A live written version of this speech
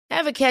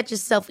Ever catch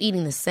yourself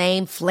eating the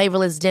same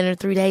flavorless dinner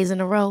 3 days in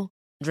a row?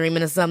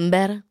 Dreaming of something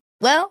better?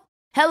 Well,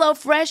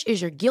 HelloFresh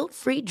is your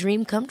guilt-free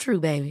dream come true,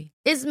 baby.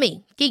 It's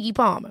me, Keke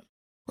Palmer.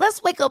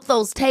 Let's wake up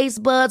those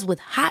taste buds with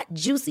hot,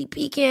 juicy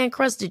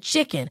pecan-crusted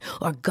chicken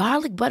or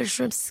garlic butter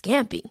shrimp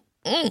scampi.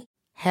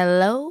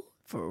 Hello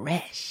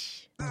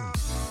Fresh.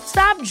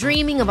 Stop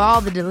dreaming of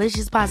all the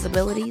delicious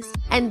possibilities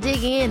and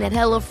dig in at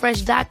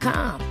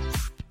HelloFresh.com.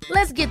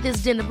 Let's get this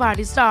dinner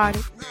party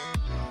started.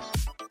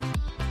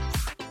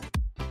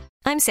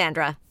 I'm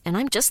Sandra, and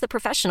I'm just the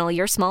professional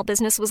your small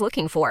business was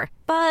looking for.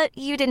 But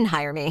you didn't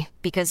hire me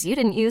because you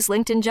didn't use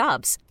LinkedIn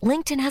Jobs.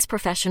 LinkedIn has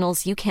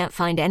professionals you can't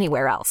find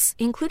anywhere else,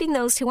 including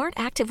those who aren't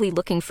actively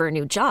looking for a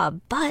new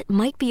job, but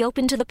might be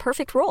open to the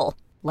perfect role,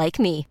 like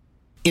me.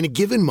 In a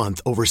given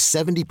month, over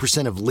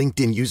 70% of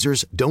LinkedIn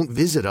users don't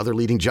visit other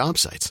leading job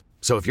sites.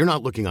 So if you're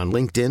not looking on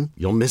LinkedIn,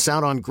 you'll miss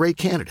out on great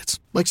candidates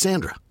like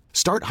Sandra.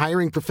 Start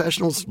hiring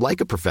professionals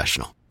like a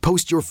professional.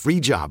 Post your free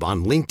job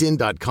on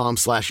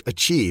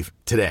linkedin.com/achieve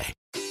today.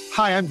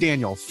 Hi, I'm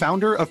Daniel,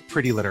 founder of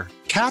Pretty Litter.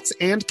 Cats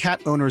and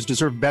cat owners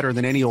deserve better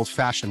than any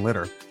old-fashioned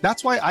litter.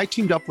 That's why I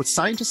teamed up with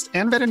scientists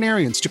and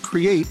veterinarians to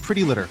create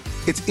Pretty Litter.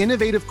 Its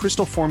innovative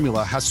crystal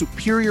formula has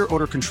superior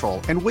odor control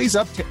and weighs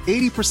up to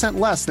 80%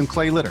 less than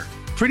clay litter.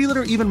 Pretty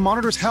Litter even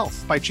monitors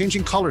health by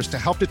changing colors to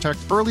help detect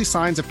early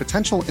signs of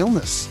potential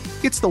illness.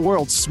 It's the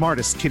world's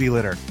smartest kitty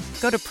litter.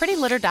 Go to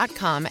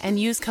prettylitter.com and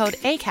use code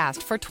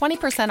ACAST for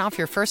 20% off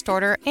your first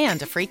order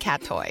and a free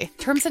cat toy.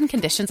 Terms and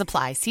conditions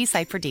apply. See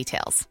site for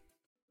details.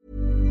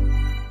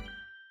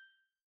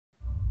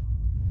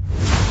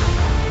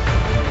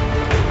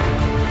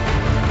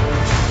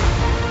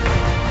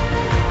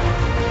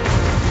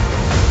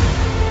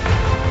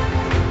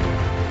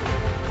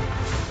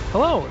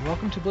 Hello, and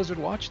welcome to Blizzard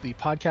Watch, the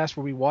podcast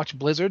where we watch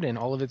Blizzard and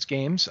all of its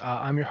games.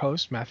 I'm your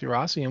host, Matthew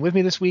Rossi, and with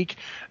me this week,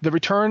 the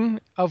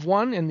return of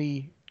one and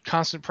the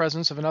constant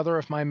presence of another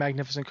of my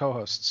magnificent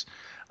co-hosts.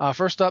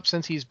 First up,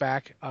 since he's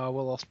back,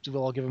 we'll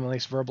all give him a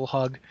nice verbal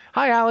hug.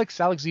 Hi, Alex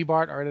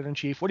Zebart, our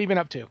editor-in-chief. What have you been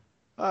up to?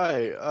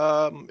 Hi.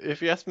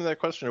 If you asked me that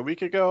question a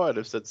week ago, I'd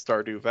have said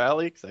Stardew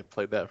Valley, because I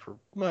played that for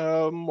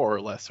more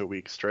or less a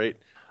week straight.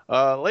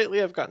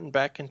 Lately, I've gotten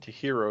back into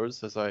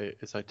Heroes, as I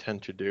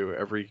tend to do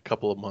every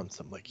couple of months.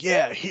 I'm like,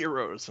 yeah,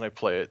 Heroes, and I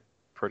play it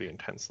pretty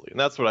intensely, and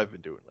that's what I've been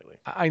doing lately.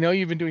 I know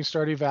you've been doing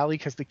Stardew Valley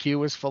because the queue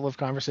was full of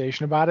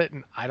conversation about it,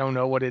 and I don't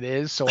know what it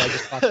is, so I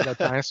just talked about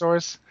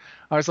dinosaurs.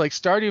 I was like,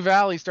 Stardew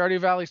Valley.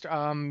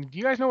 Do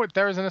you guys know what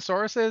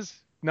Therizinosaurus is?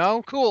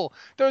 No? Cool.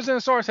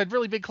 Therizinosaurus had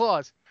really big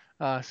claws.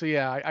 So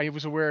yeah, I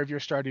was aware of your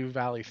Stardew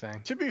Valley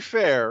thing. To be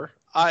fair,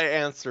 I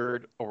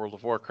answered a World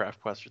of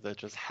Warcraft question that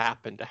just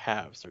happened to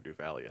have Stardew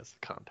Valley as the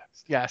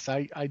context. Yes,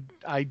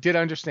 I did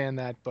understand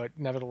that, but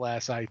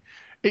nevertheless,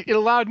 it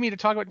allowed me to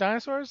talk about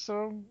dinosaurs,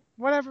 so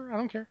whatever, I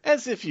don't care.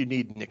 As if you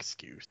need an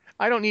excuse.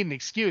 I don't need an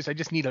excuse, I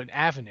just need an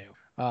avenue.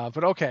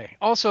 But okay.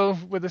 Also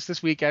with us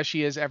this week, as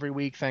she is every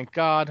week, thank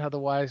God,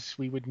 otherwise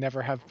we would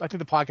never have, I think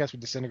the podcast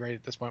would disintegrate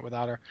at this point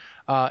without her.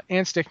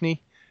 Ann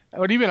Stickney,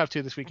 what have you been up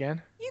to this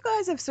weekend? You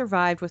guys have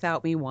survived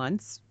without me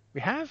once.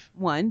 We have?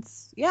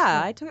 Once.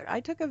 Yeah, I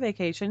took a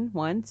vacation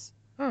once.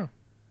 Oh.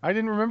 I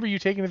didn't remember you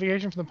taking the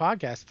vacation from the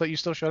podcast. I thought you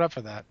still showed up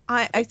for that.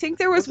 I think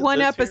there was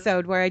one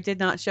episode where I did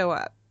not show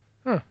up.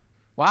 Huh.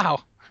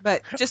 Wow.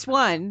 But just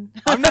one.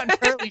 I'm not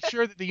entirely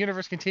sure that the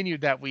universe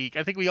continued that week.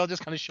 I think we all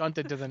just kind of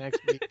shunted to the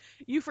next week.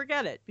 You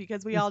forget it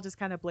because we all just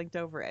kind of blinked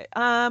over it.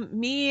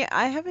 Me,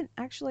 I haven't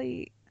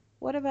actually,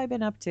 what have I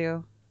been up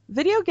to?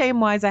 Video game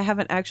wise, I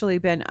haven't actually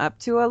been up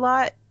to a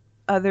lot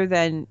other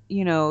than,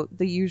 the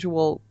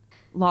usual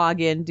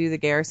log in, do the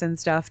garrison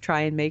stuff,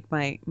 try and make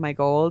my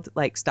gold,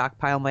 like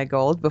stockpile my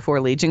gold before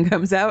Legion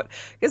comes out,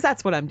 because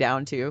that's what I'm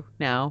down to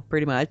now,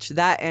 pretty much.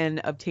 That and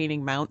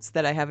obtaining mounts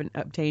that I haven't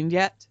obtained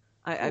yet.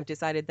 I've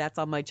decided that's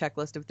on my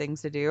checklist of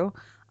things to do.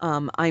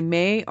 I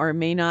may or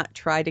may not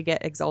try to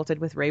get exalted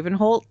with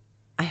Ravenholt.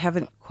 I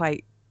haven't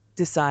quite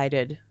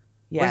decided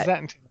yet. What does that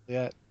entail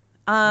yet?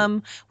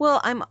 Well,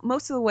 I'm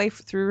most of the way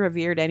through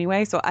Revered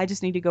anyway, so I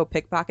just need to go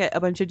pickpocket a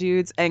bunch of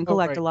dudes and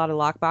collect a lot of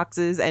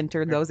lockboxes and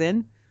turn those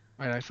in.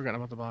 Right, I forgot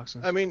about the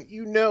boxes. I mean,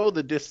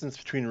 the distance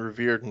between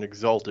Revered and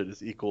Exalted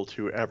is equal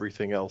to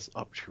everything else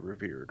up to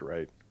Revered,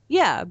 right?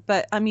 Yeah,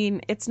 but I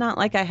mean, it's not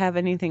like I have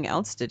anything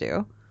else to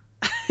do.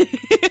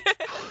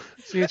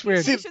 See, it's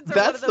weird. See,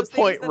 that's the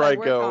point where I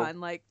go.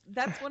 Like,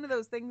 that's one of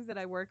those things that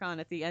I work on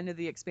at the end of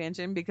the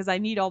expansion because I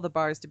need all the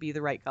bars to be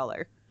the right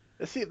color.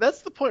 See,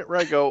 that's the point where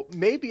I go,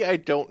 maybe I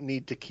don't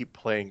need to keep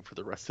playing for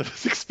the rest of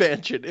this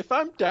expansion. If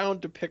I'm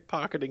down to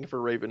pickpocketing for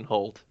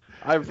Ravenholt,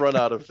 I've run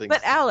out of things.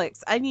 But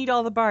Alex, I need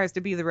all the bars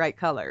to be the right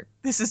color.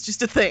 This is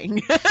just a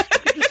thing.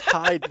 Just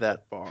hide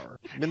that bar.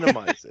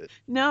 Minimize it.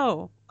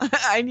 No,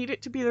 I need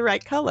it to be the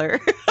right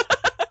color.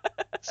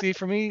 See,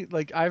 for me,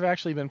 like, I've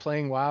actually been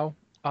playing WoW.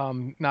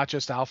 Not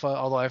just alpha,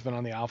 although I've been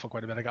on the alpha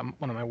quite a bit. I got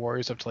one of my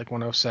warriors up to like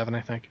 107,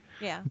 I think.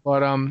 Yeah.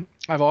 But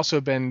I've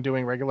also been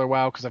doing regular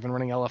WoW because I've been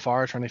running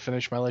LFR, trying to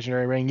finish my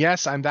legendary ring.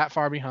 Yes, I'm that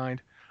far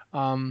behind.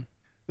 The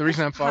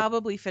reason I'm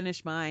probably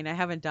finish mine. I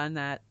haven't done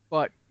that.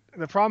 But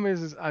the problem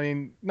is, I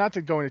mean, not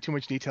to go into too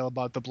much detail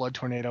about the Blood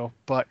Tornado,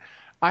 but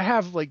I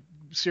have like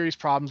serious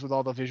problems with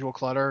all the visual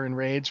clutter in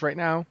raids right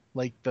now,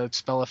 like the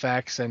spell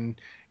effects and,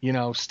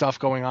 stuff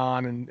going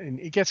on, and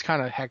it gets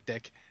kind of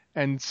hectic.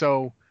 And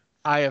so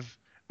I've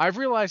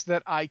realized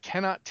that I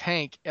cannot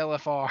tank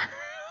LFR.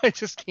 I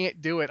just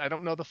can't do it. I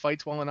don't know the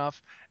fights well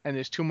enough, and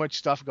there's too much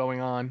stuff going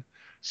on.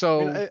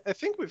 So I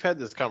think we've had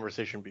this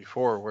conversation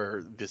before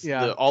where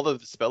all of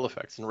the spell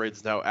effects in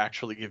raids now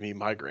actually give me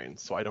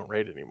migraines, so I don't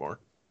raid anymore.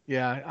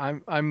 Yeah,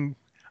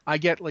 I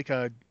get like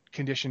a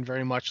condition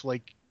very much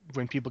like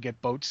when people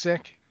get boat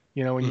sick,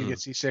 when you get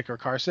seasick or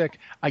car sick.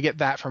 I get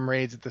that from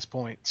raids at this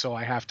point, so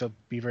I have to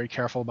be very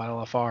careful about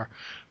LFR.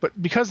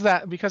 But because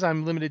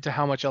I'm limited to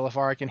how much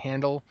LFR I can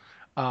handle,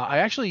 I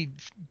actually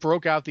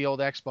broke out the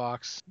old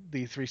Xbox,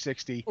 the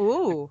 360.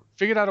 Ooh.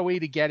 Figured out a way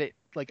to get it.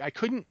 Like I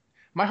couldn't.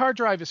 My hard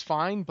drive is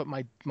fine, but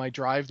my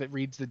drive that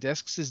reads the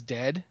discs is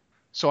dead,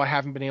 so I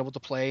haven't been able to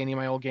play any of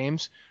my old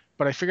games.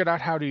 But I figured out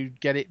how to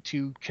get it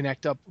to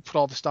connect up, put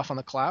all the stuff on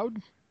the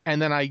cloud,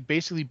 and then I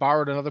basically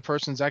borrowed another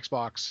person's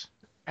Xbox,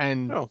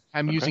 and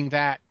I'm using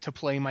that to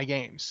play my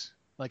games.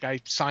 Like I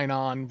sign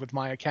on with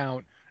my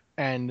account,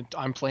 and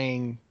I'm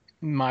playing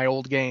my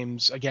old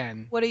games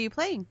again. What are you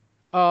playing?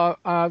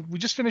 We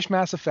just finished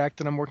Mass Effect,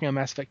 and I'm working on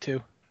Mass Effect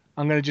 2.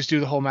 I'm going to just do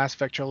the whole Mass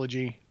Effect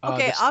trilogy.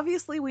 Okay,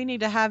 obviously we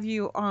need to have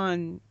you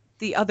on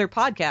the other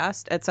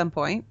podcast at some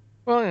point.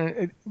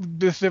 Well,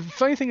 the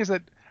funny thing is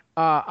that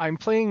I'm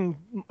playing,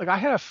 like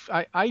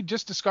I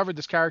just discovered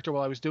this character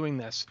while I was doing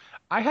this.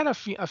 I had a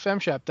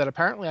femshep that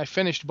apparently I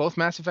finished both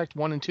Mass Effect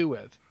 1 and 2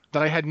 with,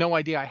 that I had no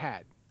idea I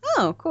had.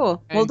 Oh,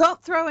 cool. And, well,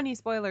 don't throw any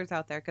spoilers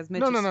out there, because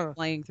Mitch is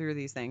playing through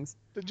these things.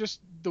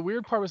 Just the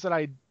weird part was that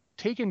I'd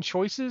taken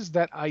choices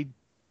that I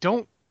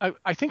don't,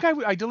 I think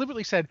I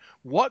deliberately said,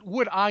 what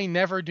would I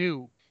never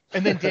do?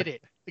 And then did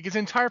it. Like it's an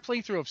entire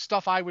playthrough of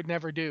stuff I would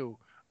never do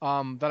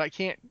that I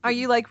can't. Are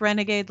you like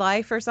Renegade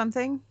Life or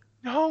something?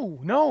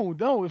 No.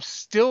 It's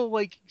still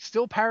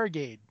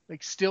Paragade.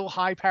 Like still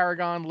high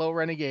Paragon, low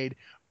Renegade.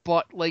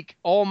 But like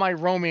all my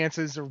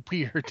romances are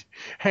weird.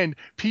 And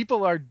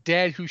people are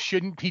dead who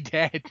shouldn't be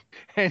dead.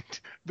 And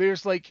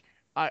there's like,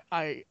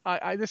 I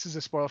this is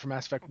a spoiler for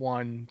Mass Effect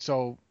 1.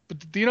 So,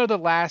 but do you know the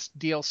last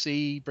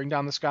DLC, Bring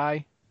Down the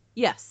Sky?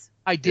 Yes.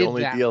 I did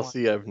that. The only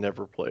DLC one. I've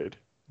never played.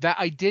 That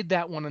I did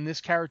that one on this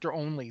character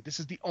only.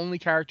 This is the only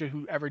character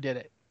who ever did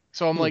it.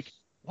 So I'm like,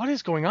 what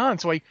is going on?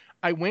 So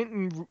I went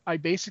and I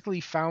basically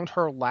found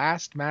her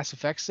last Mass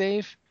Effect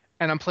save,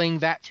 and I'm playing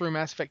that through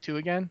Mass Effect 2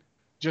 again,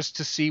 just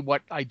to see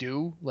what I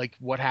do, like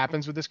what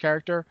happens with this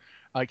character.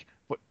 Like,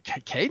 what,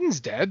 Kaiden's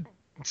dead,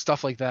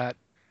 stuff like that.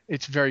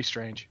 It's very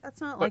strange.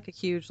 That's not like a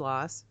huge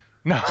loss.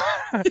 No.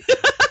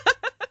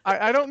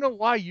 I don't know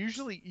why.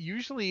 Usually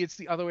it's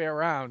the other way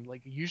around.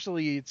 Like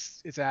usually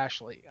it's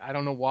Ashley. I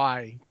don't know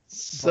why.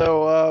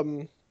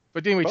 So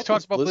but anyway, to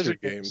talk about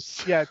Blizzard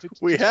games. Yeah,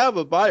 we have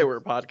a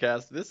BioWare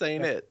podcast. This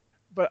ain't it.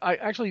 But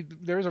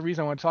there is a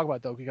reason I want to talk about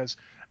it, though, because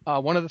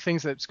one of the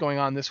things that's going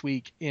on this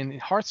week in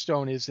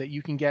Hearthstone is that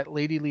you can get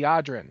Lady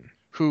Liadrin,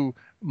 who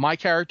my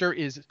character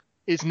is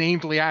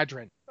named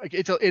Liadrin. Like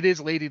it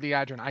is Lady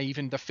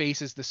Liadrin. The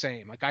face is the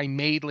same. Like I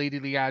made Lady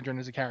Liadrin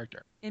as a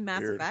character. In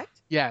Mass Effect?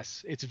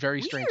 Yes, it's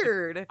very strange.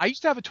 Weird. I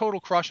used to have a total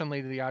crush on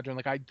Lady Liadrin.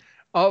 Like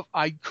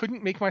I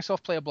couldn't make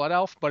myself play a Blood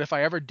Elf, but if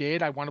I ever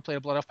did, I want to play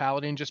a Blood Elf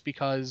Paladin just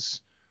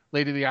because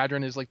Lady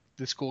Liadrin is like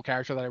this cool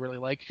character that I really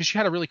like, because she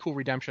had a really cool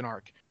redemption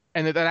arc,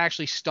 and that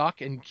actually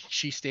stuck, and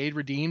she stayed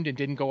redeemed and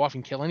didn't go off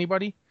and kill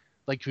anybody.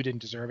 Like who didn't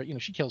deserve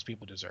it. She kills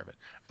people who deserve it.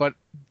 But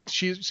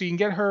so you can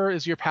get her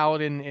as your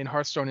paladin in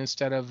Hearthstone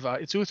instead of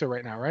it's Uther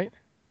right now, right?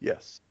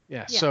 Yes.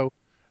 Yeah. So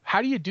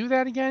how do you do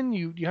that again?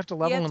 You have to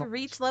level. You have to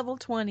reach level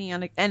 20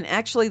 and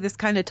actually this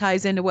kind of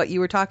ties into what you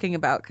were talking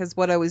about, because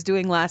what I was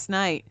doing last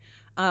night.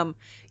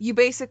 You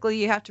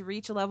have to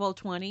reach a level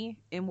 20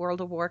 in World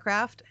of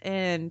Warcraft,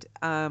 and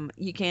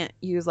you can't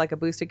use like a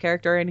boosted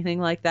character or anything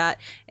like that,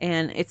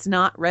 and it's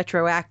not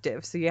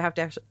retroactive, so you have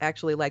to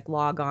actually like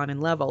log on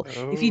and level.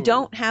 If you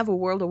don't have a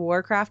World of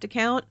Warcraft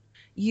account,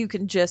 you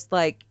can just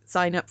like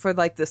sign up for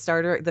like the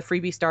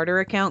freebie starter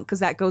account, because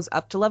that goes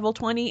up to level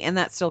 20 and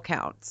that still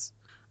counts.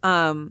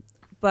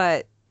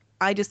 But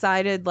I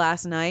decided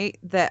last night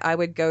that I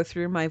would go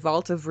through my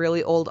vault of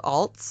really old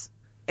alts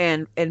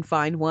and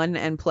find one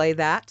and play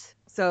that.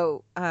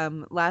 So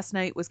last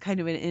night was kind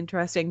of an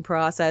interesting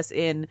process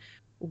in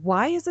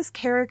why is this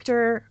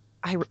character...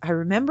 I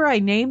remember I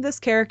named this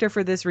character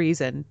for this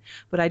reason,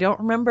 but I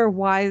don't remember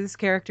why this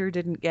character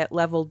didn't get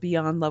leveled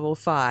beyond level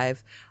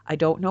 5. I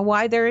don't know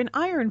why they're in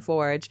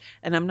Ironforge,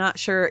 and I'm not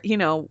sure,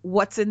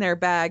 what's in their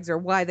bags or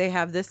why they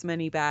have this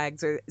many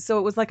bags. So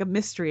it was like a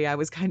mystery I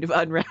was kind of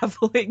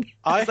unraveling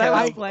as I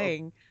was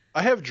playing.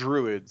 I have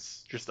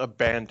druids just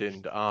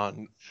abandoned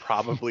on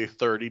probably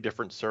 30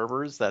 different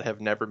servers that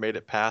have never made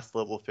it past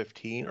level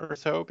 15 or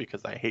so,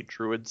 because I hate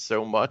druids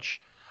so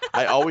much.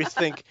 I always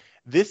think,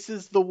 this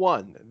is the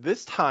one.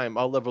 This time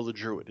I'll level a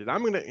druid, and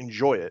I'm going to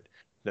enjoy it.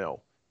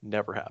 No,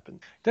 never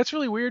happened. That's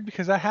really weird,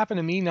 because that happened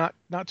to me not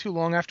too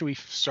long after we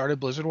started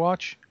Blizzard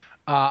Watch.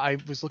 I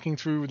was looking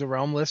through the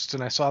realm lists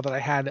and I saw that I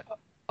had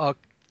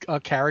a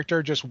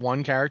character, just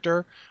one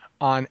character,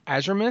 on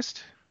Azure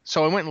Mist.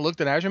 So I went and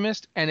looked at Azure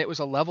Mist, and it was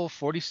a level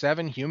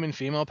 47 human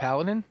female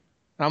paladin. And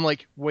I'm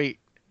like, wait.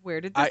 Where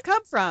did this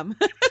come from?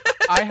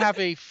 I have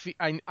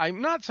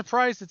I'm not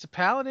surprised it's a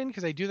paladin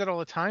because I do that all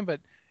the time, but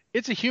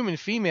it's a human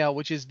female,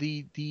 which is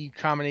the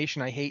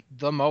combination I hate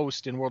the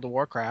most in World of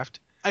Warcraft.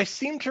 I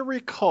seem to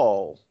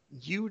recall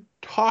you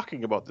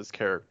talking about this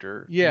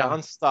character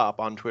nonstop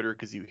on Twitter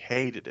because you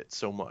hated it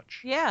so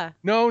much. Yeah.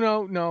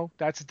 No.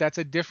 That's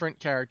a different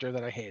character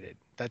that I hated.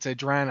 That's a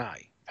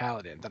Draenei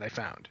paladin that I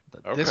found.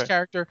 Okay.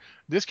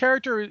 This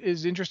character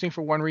is interesting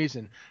for one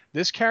reason.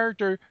 This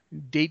character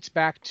dates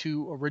back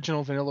to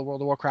original vanilla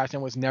World of Warcraft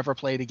and was never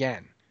played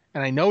again.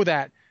 And I know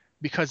that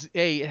because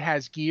it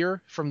has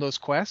gear from those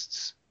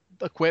quests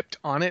equipped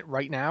on it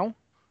right now.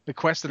 The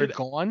quests that are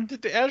gone.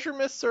 Did the Azure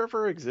Mist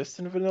server exist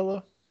in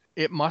vanilla?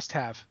 It must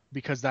have,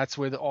 because that's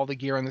where all the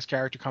gear on this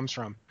character comes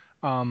from.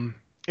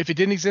 If it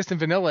didn't exist in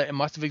vanilla, it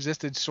must have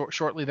existed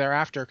shortly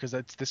thereafter, because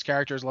this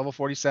character is level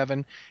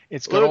 47.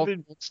 It's got all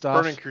the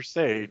stuff. Burning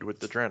Crusade with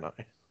the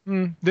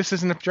Draenei. This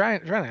isn't a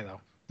Draenei, though.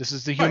 This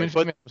is the human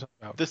female.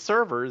 The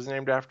server is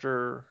named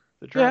after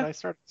the Draenei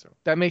starting zone.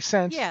 That makes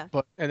sense. Yeah.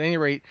 But at any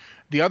rate,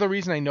 the other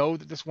reason I know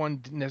that this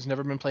one has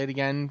never been played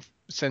again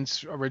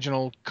since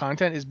original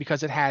content is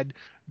because it had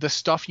the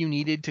stuff you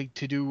needed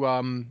to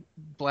do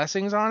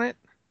blessings on it.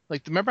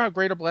 Like, remember how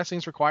Greater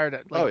Blessings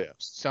required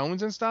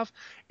stones and stuff?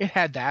 It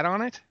had that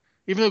on it,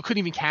 even though it couldn't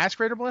even cast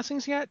Greater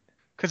Blessings yet,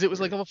 because it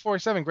was like level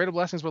 47. Greater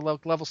Blessings were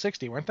level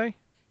 60, weren't they?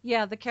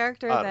 Yeah, the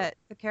character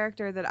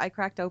that I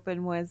cracked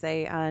open was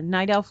a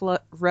Night Elf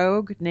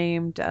rogue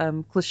named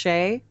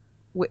Cliché,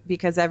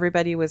 because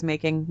everybody was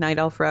making Night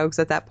Elf rogues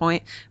at that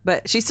point.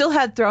 But she still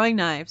had throwing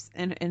knives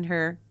in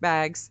her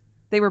bags.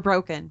 They were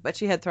broken, but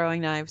she had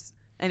throwing knives,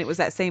 and it was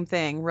that same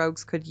thing.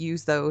 Rogues could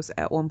use those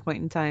at one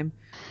point in time.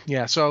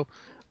 Yeah, so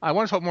I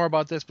want to talk more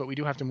about this, but we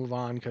do have to move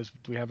on because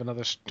we have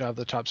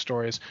the top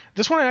stories.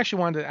 This one I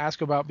actually wanted to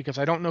ask about because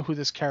I don't know who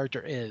this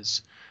character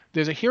is.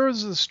 There's a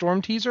Heroes of the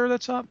Storm teaser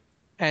that's up,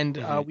 and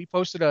we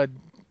posted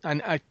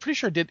and I'm pretty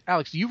sure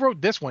Alex, you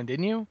wrote this one,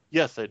 didn't you?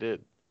 Yes, I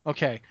did.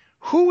 Okay.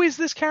 Who is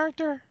this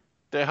character?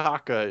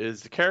 Dehaka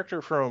is the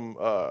character from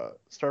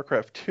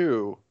StarCraft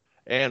 2,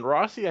 and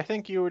Rossi, I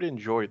think you would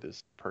enjoy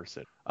this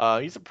person.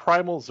 He's a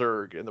Primal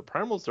Zerg, and the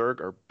Primal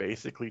Zerg are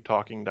basically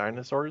talking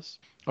dinosaurs.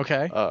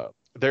 Okay.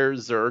 They're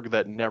Zerg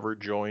that never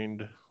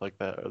joined like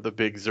the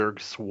big Zerg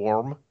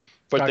swarm,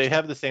 but Gotcha. they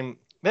have the same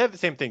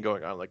thing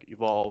going on, like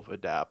evolve,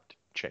 adapt,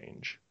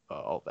 change,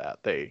 all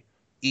that. They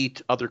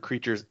eat other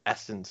creatures'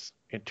 essence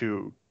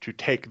to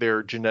take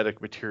their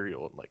genetic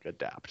material and like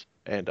adapt.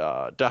 And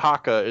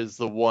Dehaka is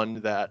the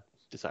one that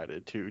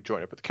decided to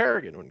join up with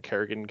Kerrigan when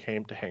Kerrigan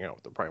came to hang out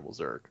with the Primal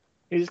Zerg.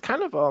 He's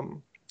kind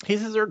of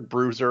he's a Zerg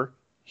bruiser.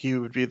 He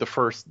would be the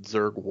first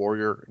Zerg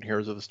warrior in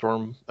Heroes of the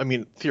Storm. I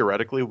mean,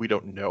 theoretically, we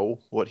don't know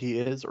what he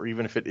is, or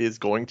even if it is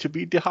going to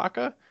be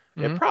Dehaka.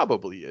 It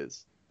probably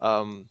is.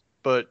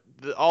 But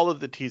all of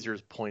the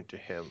teasers point to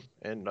him,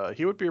 and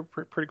he would be a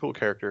pretty cool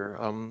character.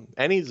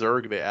 Any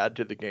Zerg they add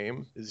to the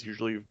game is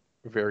usually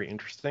very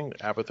interesting.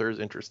 Abathur is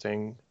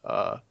interesting.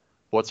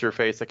 What's her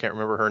face? I can't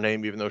remember her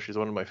name, even though she's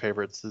one of my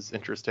favorites. Is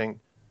interesting.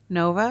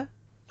 Nova?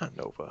 Not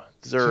Nova.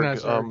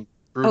 Zerg.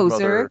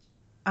 Zerg.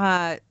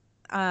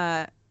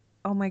 Zerg.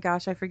 Oh my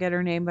gosh, I forget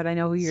her name, but I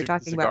know who you're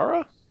talking about.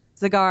 Zagara?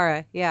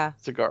 Zagara, yeah.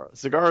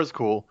 Zagara's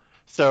cool.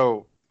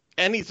 So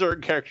any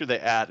Zerg character they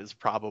add is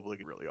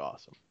probably really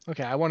awesome.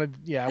 Okay, I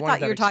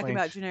thought you were talking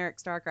about generic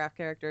StarCraft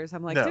characters.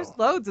 I'm like, No. There's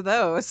loads of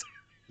those.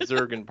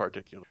 Zerg in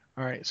particular.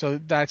 All right, so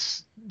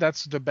that's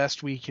the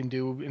best we can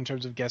do in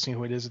terms of guessing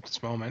who it is at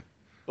this moment.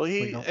 Well,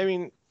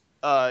 in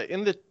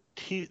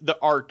the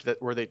art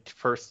where they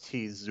first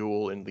teased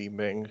Zul and Li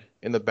Ming,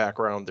 in the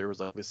background there was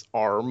like this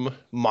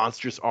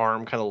monstrous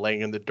arm kind of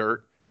laying in the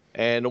dirt.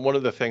 And one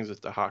of the things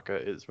with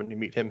Dehaka is when you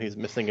meet him, he's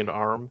missing an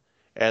arm.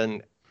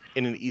 And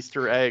in an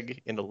Easter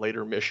egg in a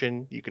later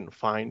mission, you can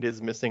find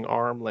his missing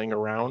arm laying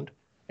around,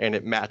 and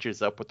it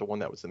matches up with the one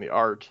that was in the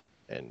art.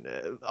 And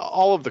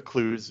all of the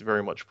clues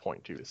very much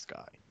point to this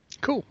guy.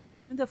 Cool.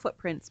 And the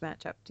footprints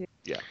match up too.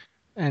 Yeah.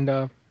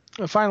 And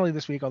finally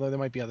this week, although there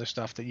might be other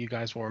stuff that you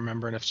guys will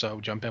remember, and if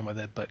so, jump in with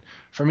it. But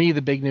for me,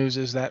 the big news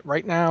is that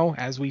right now,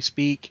 as we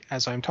speak,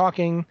 as I'm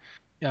talking,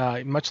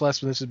 much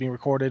less when this is being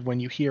recorded, when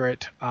you hear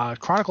it,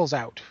 Chronicle's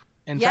out.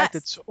 In fact,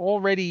 it's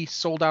already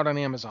sold out on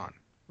Amazon.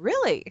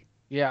 Really?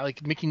 Yeah,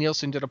 like Mickey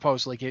Nielsen did a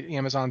post, like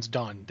Amazon's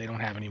done. They don't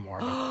have any more.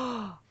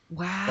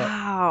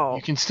 Wow.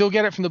 You can still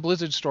get it from the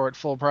Blizzard store at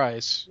full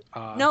price.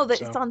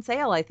 It's on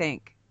sale, I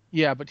think.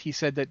 Yeah, but he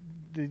said that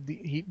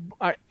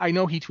I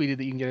know he tweeted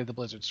that you can get it at the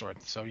Blizzard store.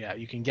 So yeah,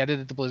 you can get it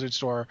at the Blizzard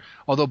store.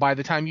 Although by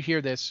the time you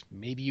hear this,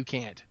 maybe you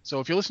can't. So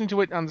if you're listening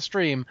to it on the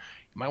stream,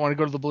 you might want to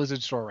go to the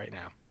Blizzard store right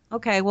now.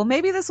 Okay, well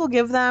maybe this will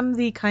give them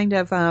the kind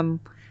of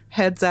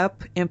heads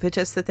up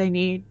impetus that they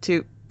need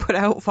to put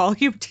out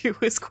Volume 2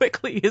 as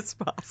quickly as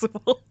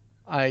possible.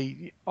 All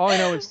I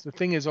know is the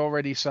thing is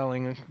already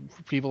selling.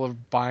 People are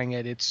buying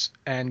it.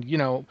 And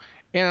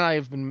Anna and I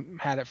have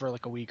had it for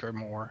like a week or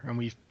more, and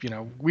we've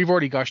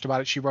already gushed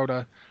about it. She wrote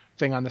a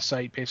thing on the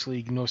site,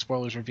 basically no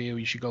spoilers review.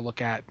 You should go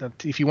look at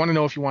that. If you want to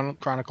know if you want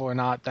Chronicle or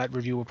not, that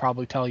review will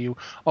probably tell you.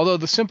 Although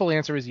the simple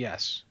answer is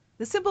yes.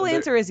 The simple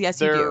answer is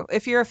yes, you do.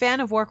 If you're a fan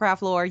of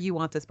Warcraft lore, you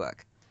want this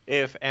book.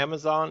 If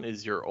Amazon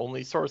is your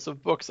only source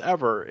of books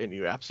ever and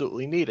you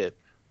absolutely need it,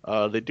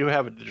 they do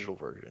have a digital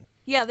version.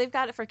 Yeah, they've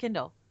got it for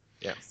Kindle.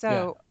 Yeah.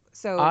 So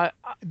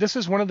this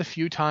is one of the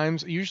few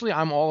times. Usually,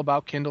 I'm all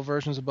about Kindle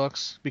versions of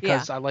books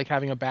because I like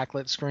having a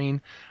backlit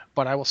screen.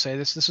 But I will say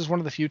this is one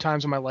of the few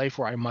times in my life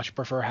where I much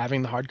prefer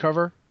having the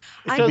hardcover.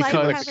 It does seem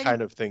like the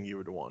kind of thing you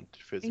would want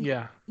physically.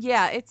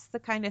 Yeah, it's the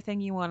kind of thing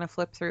you want to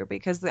flip through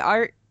because the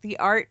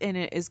art in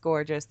it is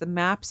gorgeous. The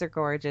maps are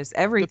gorgeous.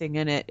 Everything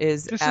in it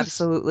is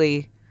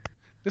absolutely.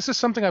 This is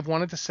something I've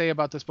wanted to say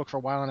about this book for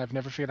a while, and I've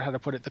never figured out how to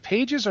put it. The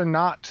pages are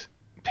not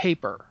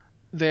paper.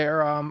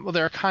 They're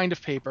they're a kind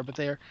of paper, but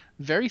they're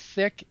very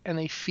thick and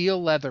they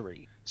feel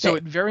leathery. So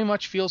it very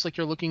much feels like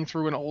you're looking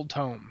through an old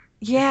tome.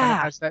 Yeah. It kind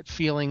of has that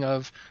feeling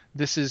of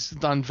this is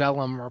done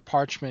vellum or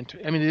parchment.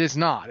 I mean, it is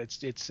not.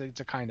 It's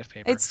a kind of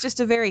paper. It's just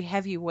a very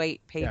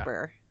heavyweight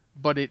paper.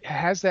 Yeah. But it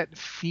has that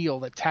feel,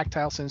 that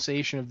tactile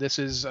sensation of this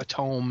is a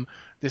tome.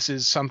 This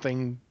is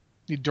something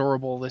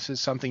durable. This is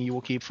something you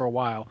will keep for a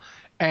while.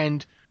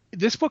 And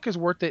this book is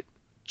worth it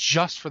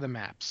just for the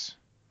maps.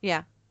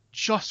 Yeah.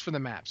 Just for the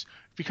maps.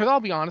 Because I'll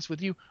be honest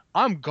with you,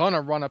 I'm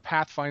gonna run a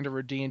Pathfinder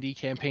or D&D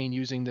campaign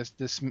using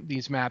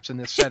these maps in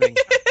this setting.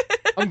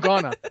 I'm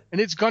gonna, and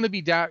it's gonna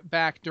be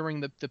back during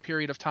the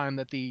period of time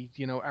that the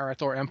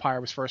Arathor Empire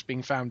was first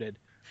being founded,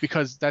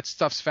 because that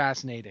stuff's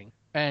fascinating,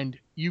 and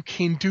you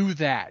can do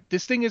that.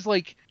 This thing is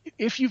like,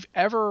 if you've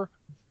ever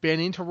been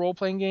into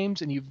role-playing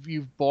games and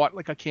you've bought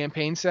like a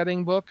campaign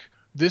setting book,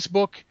 this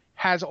book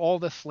has all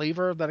the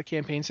flavor that a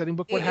campaign setting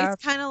book would have.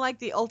 It's kind of like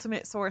the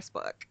ultimate source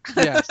book.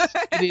 Yes,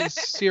 it is.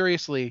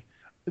 Seriously,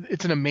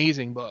 it's an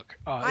amazing book.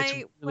 It's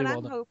really what well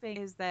I'm done. hoping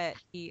is that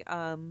the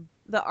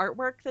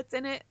artwork that's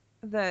in it,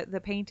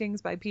 the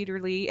paintings by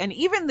Peter Lee, and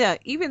even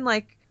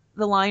like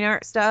the line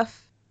art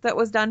stuff that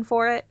was done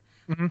for it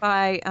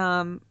by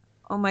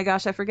oh my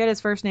gosh, I forget his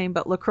first name,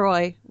 but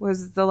LaCroix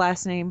was the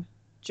last name.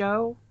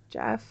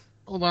 Jeff.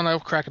 Hold on, I'll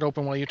crack it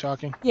open while you're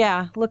talking.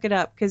 Yeah, look it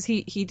up, because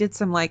he did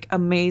some like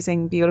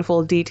amazing,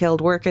 beautiful,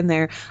 detailed work in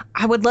there.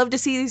 I would love to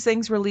see these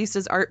things released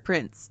as art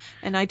prints,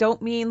 and I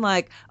don't mean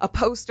like a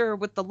poster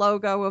with the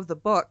logo of the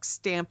book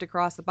stamped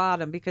across the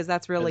bottom, because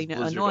that's really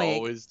Blizzard annoying.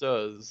 Always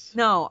does.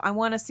 No, I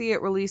want to see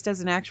it released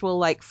as an actual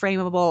like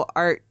frameable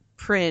art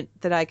print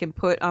that I can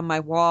put on my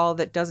wall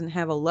that doesn't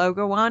have a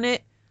logo on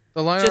it.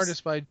 The line art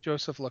is by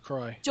Joseph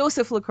LaCroix.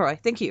 Joseph LaCroix,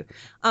 thank you.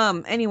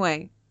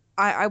 Anyway,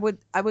 I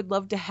would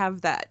love to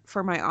have that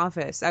for my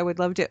office. I would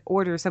love to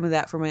order some of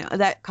that for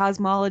that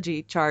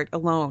cosmology chart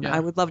alone. Yeah. I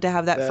would love to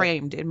have that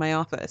framed in my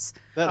office.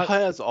 That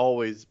has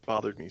always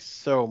bothered me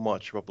so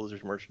much about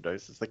Blizzard's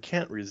merchandise, is they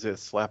can't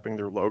resist slapping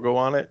their logo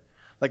on it.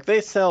 Like,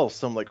 they sell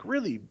some like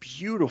really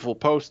beautiful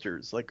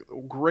posters, like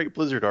great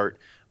Blizzard art,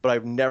 but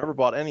I've never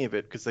bought any of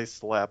it because they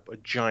slap a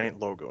giant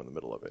logo in the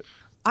middle of it.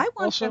 I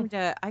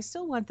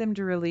still want them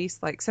to release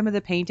like some of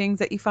the paintings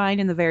that you find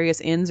in the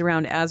various inns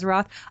around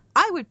Azeroth.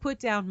 I would put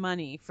down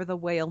money for the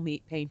whale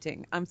meat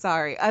painting. I'm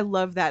sorry. I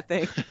love that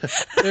thing.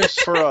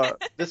 For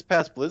this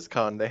past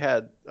BlizzCon, they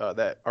had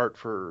that art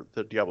for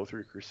the Diablo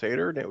 3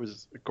 Crusader, and it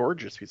was a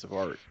gorgeous piece of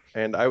art.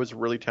 And I was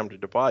really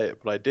tempted to buy it,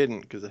 but I didn't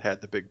because it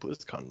had the big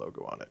BlizzCon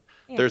logo on it.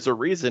 Yeah. There's a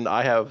reason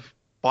I have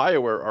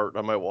BioWare art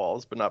on my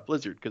walls, but not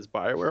Blizzard, because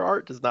BioWare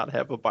art does not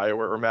have a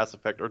BioWare or Mass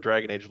Effect or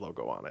Dragon Age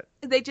logo on it.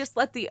 They just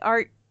let the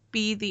art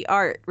be the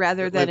art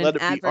rather than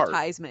an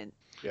advertisement.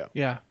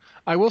 Yeah.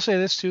 I will say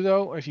this too,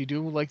 though. If you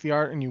do like the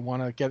art and you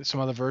want to get some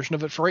other version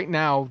of it, for right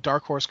now,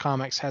 Dark Horse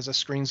Comics has a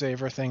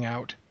screensaver thing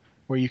out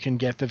where you can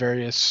get the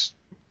various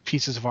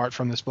pieces of art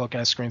from this book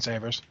as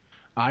screensavers.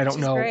 I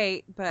don't know.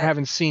 Great, but I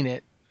haven't seen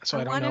it, so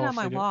I don't know. I want it on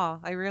my wall.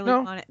 I really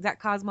want it.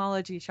 That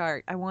cosmology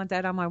chart. I want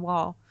that on my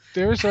wall.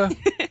 There's a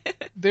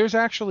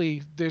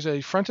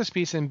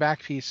frontispiece and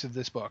back piece of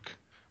this book,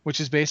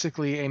 which is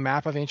basically a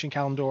map of ancient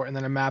Kalimdor and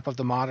then a map of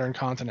the modern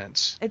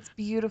continents. It's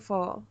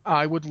beautiful.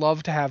 I would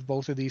love to have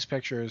both of these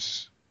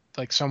pictures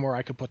like somewhere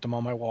I could put them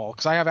on my wall,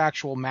 because I have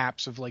actual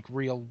maps of like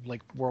real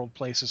like world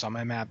places on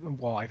my map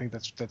wall. I think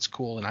that's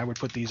cool, and I would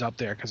put these up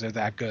there because they're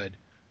that good.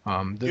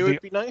 It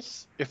would be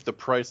nice if the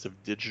price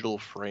of digital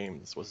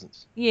frames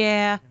wasn't.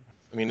 Yeah.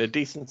 I mean, a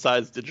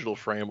decent-sized digital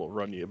frame will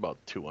run you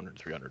about $200,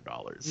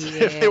 $300.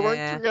 Yeah. If they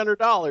weren't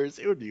 $300,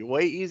 it would be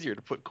way easier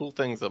to put cool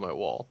things on my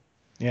wall.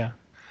 Yeah.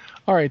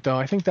 All right, though.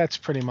 I think that's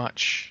pretty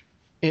much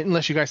it,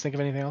 unless you guys think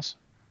of anything else.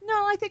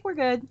 No, I think we're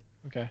good.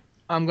 Okay.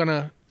 I'm going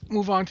to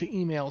move on to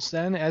emails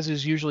then, as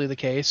is usually the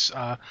case.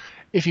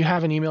 If you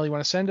have an email you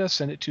want to send us,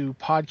 send it to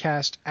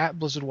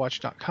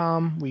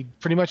podcast@blizzardwatch.com. We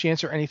pretty much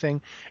answer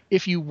anything.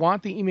 If you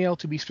want the email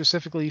to be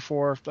specifically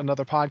for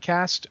another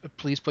podcast,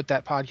 please put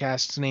that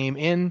podcast's name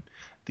in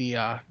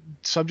the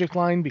subject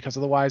line, because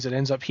otherwise it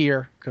ends up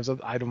here, because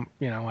I can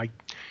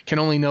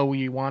only know where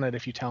you want it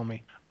if you tell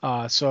me.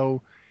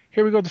 So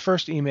here we go, the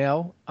first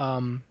email.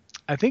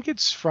 I think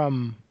it's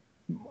from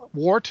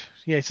Wart.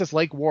 Yeah, it says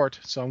Lake Wart,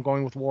 so I'm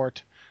going with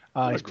Wart.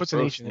 He puts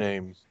an H in it.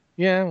 Name.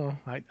 Yeah, well,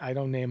 I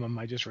don't name them.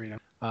 I just read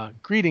them.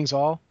 Greetings,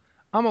 all.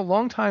 I'm a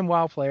longtime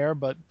WoW player,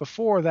 but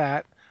before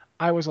that,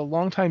 I was a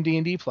longtime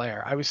D&D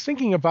player. I was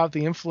thinking about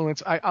the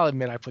influence. I'll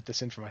admit I put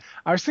this in for my.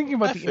 I was thinking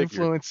about the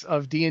influence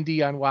of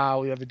D&D on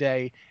WoW the other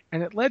day,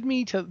 and it led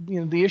me to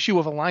the issue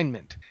of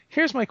alignment.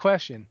 Here's my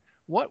question: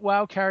 what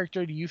WoW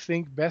character do you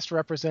think best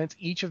represents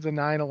each of the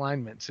 9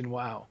 alignments in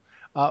WoW?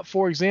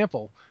 For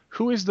example,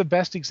 who is the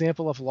best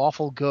example of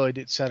lawful good,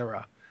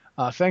 etc.?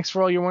 Thanks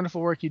for all your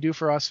wonderful work you do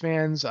for us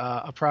fans.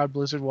 A proud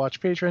Blizzard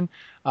Watch patron,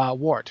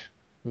 Wart,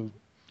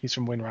 he's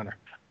from Windrunner.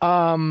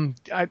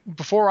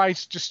 Before I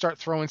just start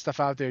throwing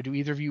stuff out there, do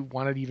either of you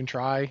want to even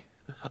try?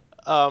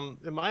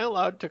 Am I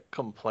allowed to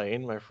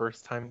complain my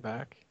first time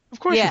back?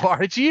 Of course you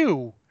are. It's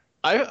you.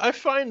 I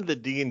find the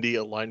D&D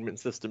alignment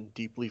system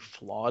deeply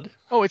flawed.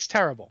 Oh, it's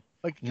terrible.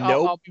 Like,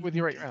 I'll be with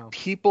you right now.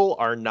 People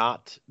are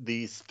not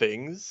these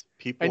things.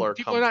 People are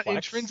complex. Not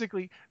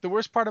intrinsically. The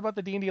worst part about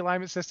the D&D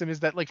alignment system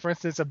is that, like, for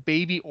instance, a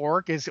baby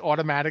orc is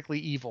automatically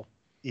evil.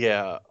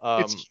 Yeah.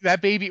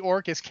 That baby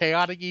orc is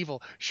chaotic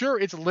evil. Sure,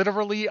 it's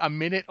literally a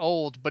minute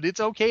old, but it's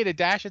okay to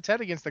dash its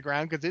head against the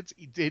ground because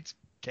it's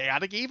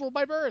chaotic evil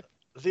by birth.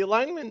 The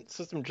alignment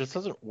system just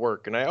doesn't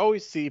work, and I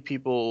always see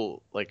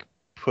people like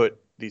put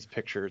these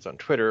pictures on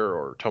Twitter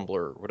or Tumblr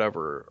or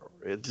whatever.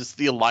 It's just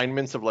the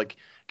alignments of like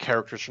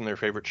characters from their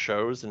favorite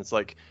shows, and it's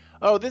like,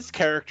 oh, this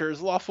character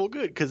is lawful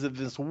good because of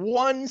this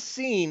one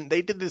scene.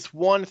 They did this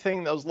one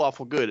thing that was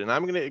lawful good, and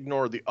I'm going to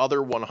ignore the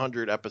other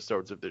 100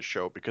 episodes of this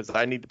show because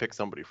I need to pick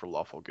somebody for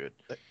lawful good.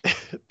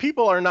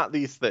 People are not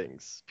these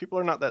things. People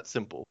are not that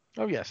simple.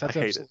 Oh, yes, that's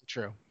absolutely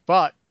true.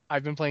 But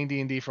I've been playing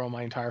D&D for all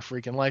my entire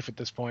freaking life at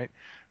this point,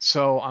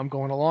 so I'm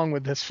going along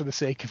with this for the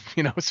sake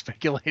of,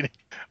 speculating.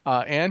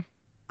 Anne?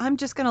 I'm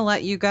just going to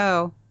let you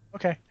go.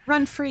 Okay.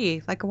 Run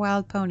free like a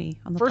wild pony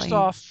on the First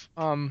plains.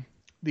 off,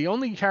 the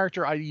only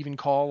character I even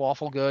call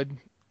lawful good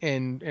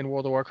in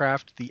World of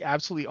Warcraft, the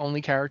absolutely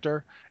only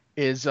character,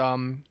 is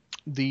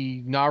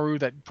the Naru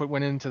that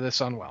went into the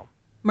Sunwell.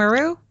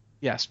 Maru?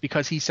 Yes,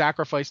 because he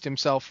sacrificed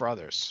himself for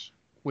others,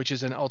 which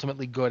is an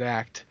ultimately good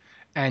act,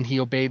 and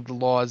he obeyed the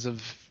laws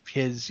of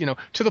his,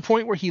 to the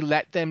point where he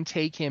let them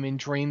take him and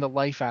drain the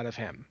life out of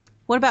him.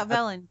 What about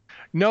Velen?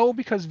 No,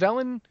 because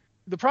Velen,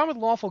 the problem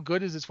with lawful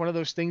good is it's one of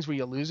those things where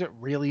you lose it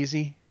real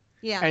easy.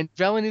 Yeah. And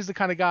Velen is the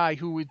kind of guy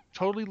who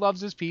totally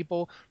loves his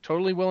people,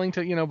 totally willing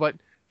to, but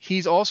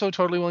he's also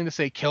totally willing to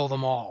say, kill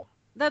them all.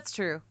 That's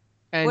true.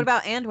 And what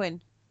about Anduin?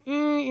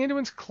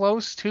 Anduin's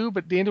close too,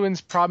 but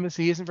Anduin's problem is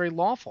he isn't very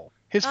lawful.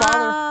 His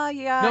father.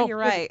 You're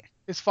right.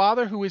 His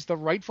father, who is the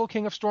rightful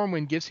king of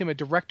Stormwind, gives him a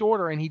direct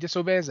order and he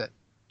disobeys it.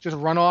 Just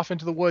run off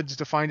into the woods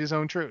to find his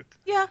own truth.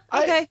 Yeah,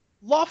 okay.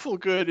 Lawful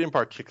good in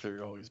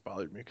particular always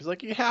bothered me because,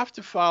 like, you have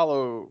to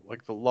follow,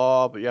 like, the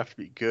law, but you have to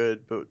be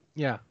good. But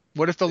yeah,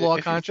 what if the law?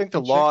 If you think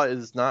the law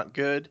is not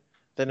good,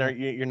 then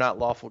you're not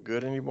lawful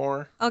good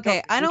anymore.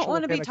 Okay, I don't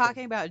want to be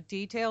talking about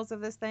details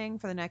of this thing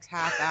for the next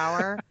half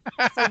hour.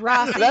 So,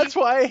 Rossi, that's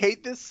why I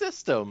hate this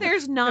system.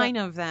 There's 9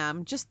 of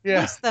them. Just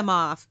list them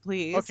off,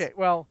 please. Okay,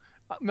 well,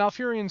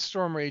 Malfurion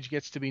Stormrage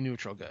gets to be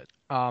neutral good.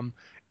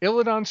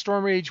 Illidan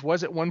Stormrage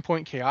was at one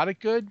point chaotic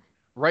good.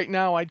 Right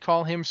now, I'd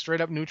call him straight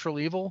up neutral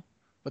evil.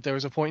 But there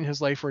was a point in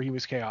his life where he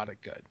was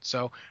chaotic good.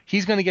 So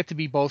he's going to get to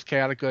be both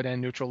chaotic good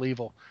and neutral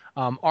evil.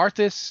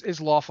 Arthas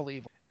is lawful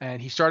evil.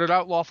 And he started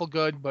out lawful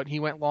good, but he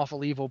went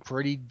lawful evil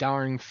pretty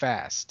darn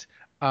fast.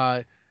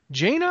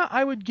 Jaina,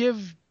 I would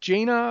give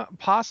Jaina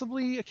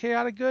possibly a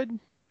chaotic good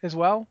as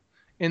well,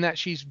 in that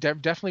she's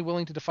definitely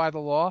willing to defy the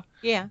law.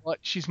 Yeah. But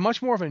she's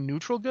much more of a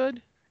neutral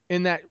good,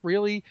 in that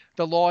really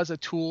the law is a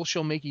tool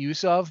she'll make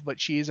use of,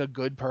 but she is a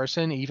good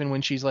person, even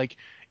when she's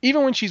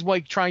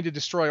trying to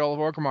destroy all of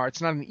Orgrimmar.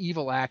 It's not an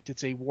evil act,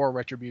 it's a war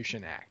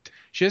retribution act.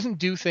 She doesn't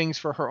do things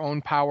for her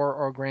own power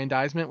or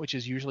aggrandizement, which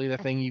is usually the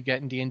thing you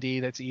get in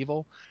D&D that's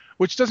evil,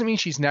 which doesn't mean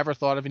she's never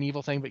thought of an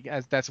evil thing,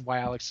 but that's why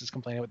Alex is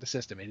complaining with the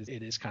system. It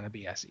is kind of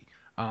BS-y.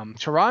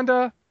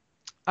 Tyrande,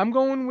 I'm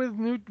going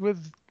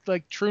with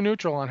like true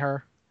neutral on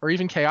her, or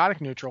even chaotic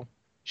neutral.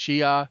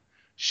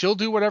 She'll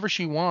do whatever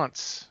she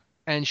wants,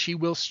 and she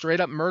will straight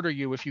up murder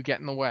you if you get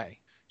in the way.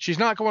 She's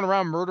not going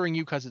around murdering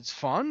you because it's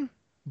fun,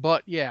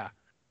 but yeah,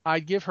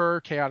 I'd give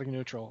her chaotic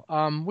neutral,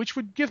 which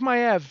would give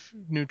Maiev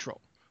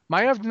neutral.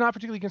 Maev's not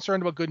particularly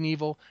concerned about good and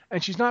evil,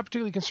 and she's not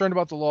particularly concerned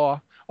about the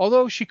law,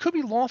 although she could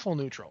be lawful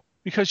neutral,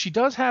 because she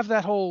does have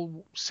that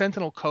whole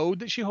Sentinel code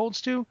that she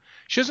holds to.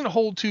 She doesn't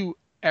hold to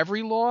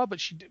every law,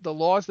 but the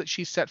laws that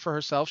she set for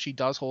herself, she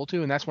does hold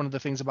to, and that's one of the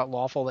things about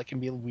lawful that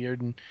can be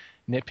weird and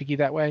nitpicky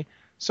that way.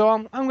 So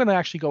I'm going to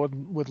actually go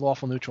with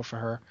lawful neutral for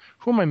her.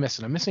 Who am I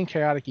missing? I'm missing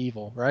chaotic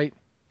evil, right?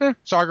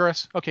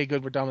 Sargeras. Okay,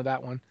 good. We're done with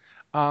that one.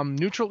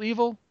 Neutral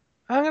evil.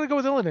 I'm going to go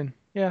with Illidan.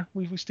 Yeah,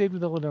 we stayed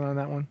with Illidan on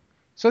that one.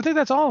 So I think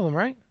that's all of them,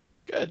 right?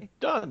 Good.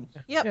 Done.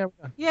 Yep. Yeah, we're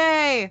done.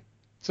 Yay.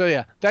 So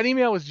yeah, that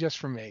email was just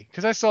for me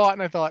because I saw it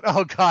and I thought,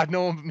 oh God,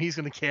 no one but me's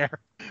going to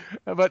care.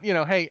 But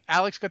hey,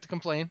 Alex got to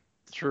complain.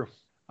 It's true.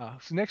 So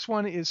next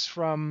one is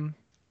from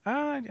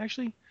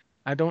actually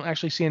I don't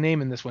actually see a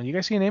name in this one. You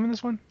guys see a name in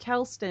this one?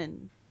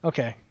 Kelston.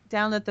 Okay.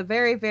 Down at the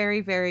very,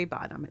 very, very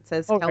bottom. It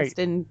says Right.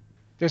 Kelston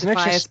There's an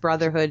extra Defias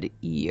Brotherhood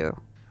EU. All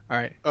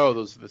right. Oh,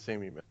 those are the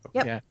same email.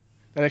 Yep. Yeah.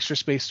 That extra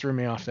space threw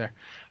me off there.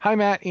 Hi,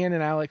 Matt, Ian,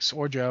 and Alex,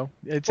 or Joe.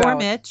 It's Or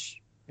Alex.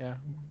 Mitch. Yeah.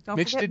 Don't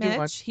Mitch forget did do Mitch.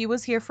 one. He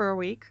was here for a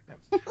week.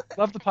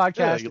 Love the Yeah,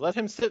 podcast. you let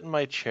him sit in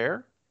my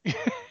chair?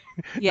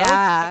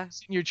 Yeah.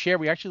 Sit in your chair.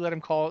 We actually let him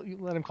call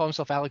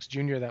himself Alex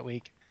Jr. that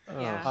week.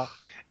 Yeah.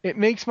 It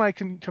makes my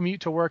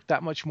commute to work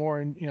that much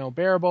more,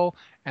 bearable,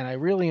 and I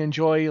really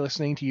enjoy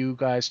listening to you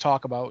guys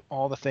talk about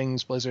all the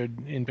things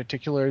Blizzard, in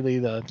particularly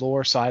the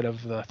lore side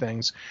of the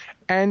things.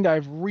 And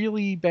I've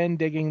really been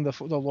digging the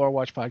Lore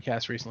Watch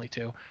podcast recently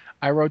too.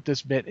 I wrote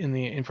this bit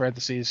in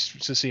parentheses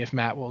to see if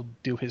Matt will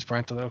do his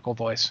parenthetical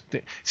voice.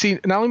 See,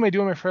 not only am I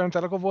doing my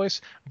parenthetical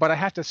voice, but I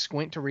have to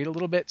squint to read a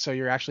little bit, so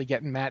you're actually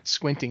getting Matt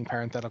squinting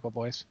parenthetical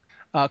voice.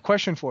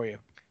 Question for you.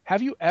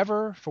 Have you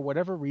ever, for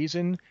whatever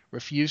reason,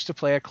 refused to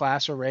play a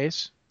class or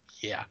race?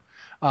 Yeah.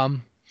 I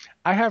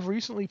have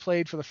recently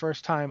played for the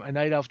first time a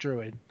Night Elf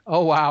Druid.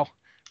 Oh, wow.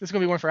 This is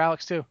going to be one for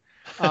Alex, too.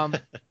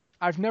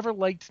 I've never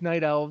liked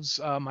Night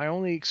Elves. My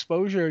only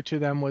exposure to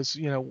them was,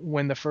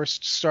 when the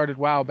first started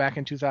WoW back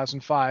in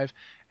 2005,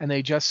 and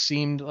they just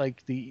seemed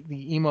like the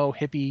emo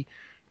hippie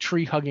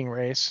tree-hugging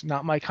race.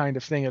 Not my kind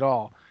of thing at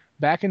all.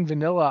 Back in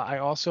Vanilla, I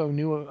also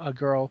knew a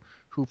girl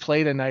who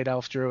played a Night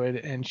Elf Druid,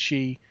 and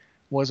she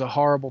was a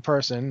horrible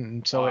person,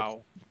 and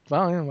so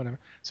whatever.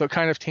 So it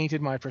kind of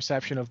tainted my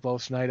perception of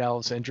both Night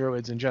Elves and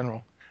Druids in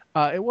general.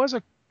 It was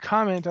a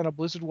comment on a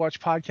Blizzard Watch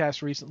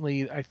podcast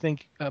recently, I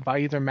think by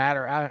either Matt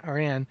or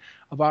Ann,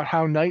 about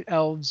how Night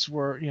Elves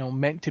were,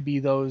 meant to be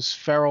those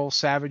feral,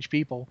 savage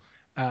people,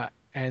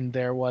 and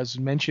there was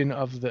mention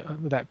of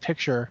that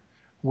picture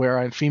where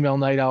a female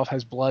Night Elf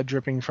has blood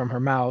dripping from her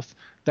mouth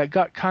that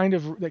got kind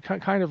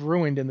of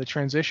ruined in the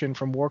transition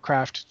from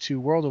Warcraft to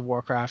World of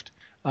Warcraft.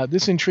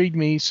 This intrigued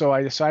me, so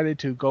I decided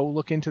to go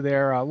look into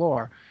their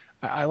lore.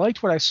 I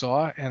liked what I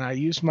saw, and I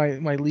used my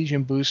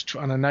Legion boost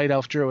on a Night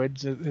Elf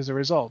Druid as a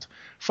result.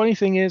 Funny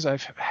thing is,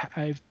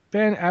 I've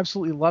been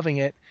absolutely loving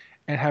it,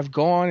 and have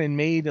gone and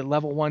made a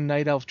level 1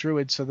 Night Elf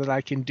Druid so that I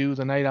can do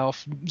the Night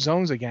Elf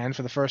zones again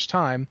for the first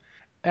time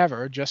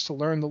ever, just to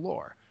learn the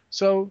lore.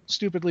 So,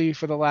 stupidly,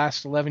 for the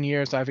last 11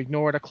 years, I've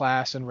ignored a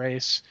class and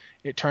race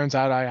it turns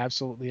out I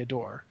absolutely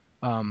adore.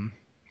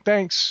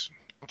 Thanks,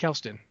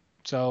 Kelston.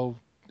 So,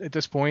 at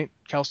this point,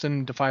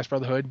 Kelston, Defias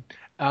Brotherhood.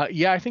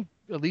 I think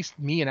at least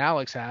me and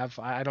Alex have.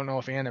 I don't know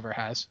if Ann ever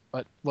has,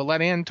 but we'll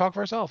let Ann talk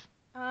for herself.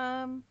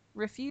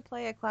 Refuse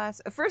play a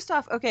class. First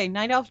off, okay,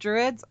 Night Elf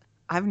Druids.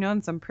 I've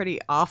known some pretty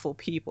awful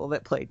people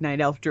that played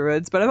Night Elf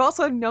Druids, but I've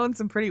also known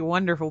some pretty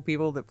wonderful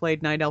people that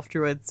played Night Elf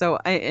Druids. So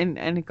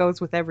and it goes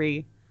with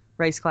every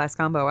race class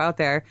combo out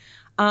there.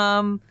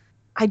 I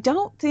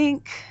don't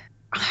think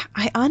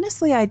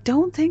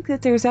that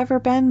there's ever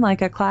been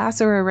like a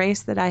class or a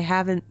race that I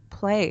haven't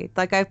played.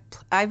 Like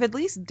I've at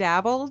least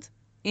dabbled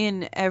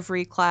in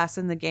every class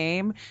in the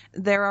game.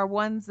 There are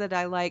ones that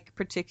I like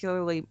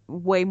particularly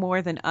way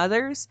more than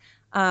others.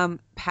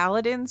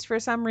 Paladins, for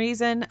some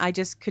reason, I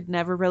just could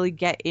never really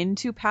get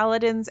into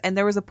paladins. And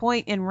there was a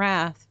point in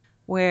Wrath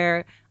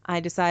where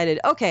I decided,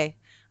 okay,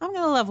 I'm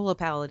going to level a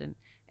paladin.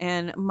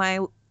 And my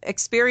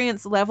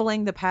experience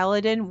leveling the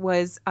paladin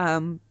was,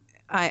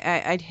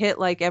 I'd hit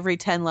like every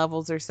 10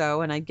 levels or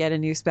so and I'd get a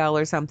new spell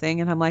or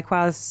something. And I'm like,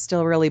 wow, this is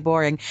still really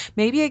boring.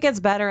 Maybe it gets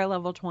better at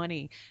level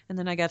 20. And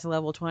then I got to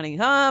level 20.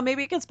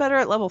 Maybe it gets better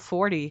at level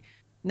 40.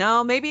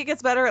 No, maybe it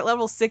gets better at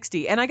level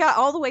 60. And I got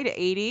all the way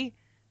to 80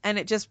 and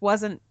it just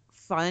wasn't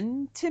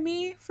fun to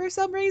me for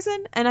some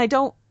reason. And I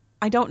don't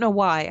know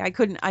why. I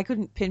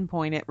couldn't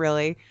pinpoint it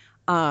really.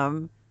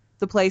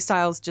 The play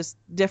style's just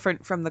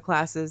different from the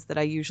classes that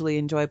I usually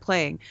enjoy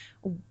playing.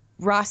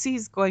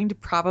 Rossi's going to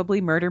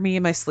probably murder me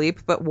in my sleep,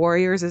 but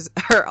Warriors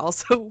are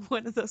also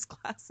one of those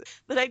classes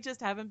that I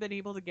just haven't been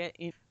able to get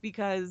in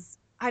because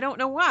I don't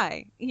know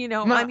why. I'm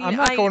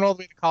not going all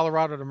the way to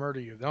Colorado to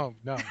murder you. No.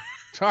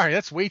 Sorry,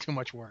 that's way too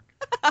much work.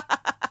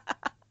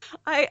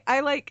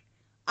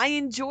 I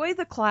enjoy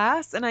the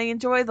class and I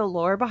enjoy the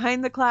lore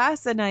behind the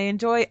class and I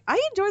enjoy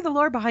the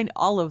lore behind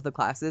all of the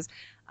classes.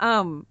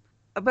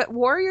 But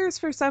Warriors,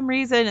 for some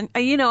reason,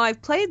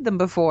 I've played them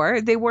before.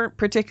 They weren't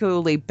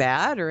particularly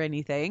bad or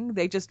anything.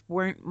 They just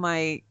weren't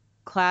my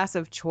class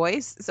of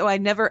choice. So I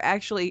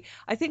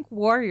think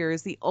Warrior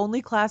is the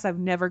only class I've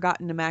never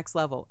gotten to max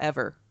level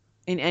ever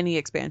in any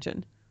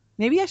expansion.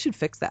 Maybe I should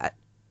fix that.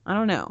 I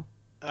don't know.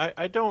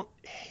 I don't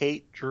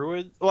hate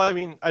Druids. Well, I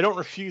mean, I don't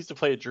refuse to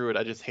play a Druid.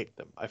 I just hate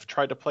them. I've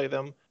tried to play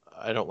them.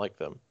 I don't like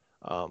them.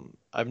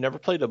 I've never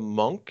played a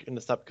Monk, and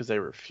it's not because I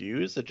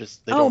refuse. They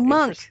don't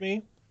interest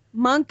me.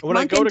 Monk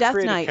and Death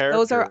Knight.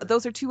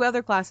 Those are two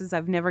other classes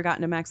I've never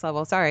gotten to max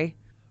level. Sorry.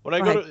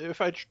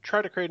 If I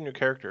try to create a new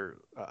character,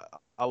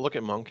 I'll look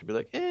at Monk and be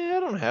like, I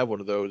don't have one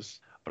of those,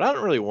 but I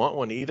don't really want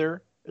one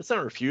either. It's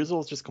not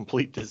refusal; it's just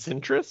complete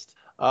disinterest.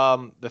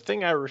 The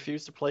thing I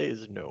refuse to play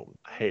is Gnome.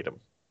 I hate them.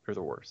 They're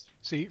the worst.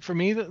 See, for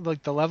me,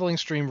 the leveling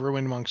stream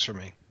ruined monks for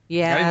me.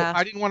 Yeah.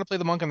 I didn't want to play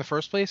the monk in the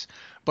first place,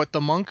 but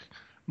the monk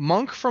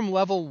Monk from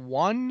level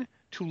 1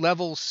 to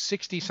level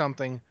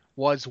 60-something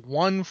was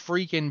one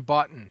freaking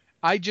button.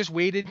 I just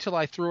waited until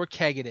I threw a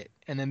keg at it,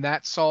 and then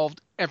that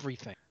solved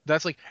everything.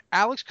 That's like,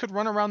 Alex could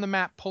run around the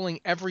map pulling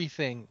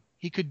everything.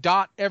 He could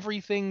dot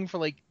everything for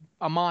like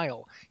a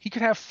mile. He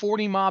could have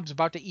 40 mobs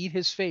about to eat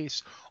his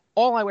face.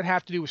 All I would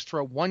have to do was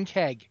throw one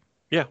keg.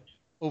 Yeah.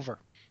 Over.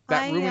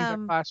 That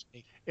ruined my class for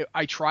me.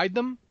 I tried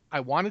them,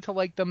 I wanted to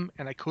like them,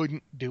 and I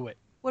couldn't do it.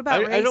 What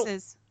about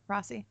races,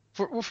 Rossi?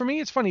 For me,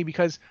 it's funny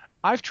because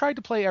I've tried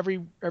to play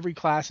every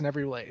class and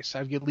every race.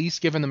 I've at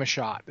least given them a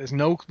shot. There's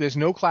no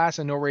class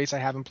and no race I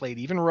haven't played,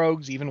 even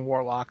rogues, even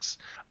warlocks.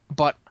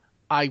 But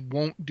I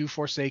won't do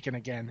Forsaken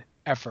again,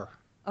 ever.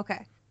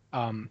 Okay.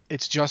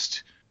 It's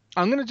just,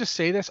 I'm going to just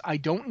say this. I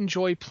don't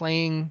enjoy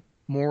playing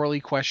morally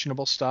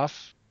questionable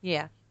stuff.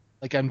 Yeah.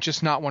 Like, I'm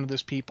just not one of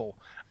those people.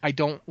 I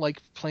don't like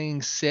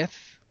playing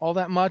Sith all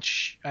that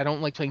much. I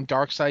don't like playing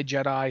Darkside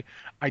Jedi.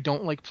 I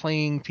don't like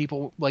playing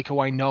people like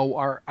who I know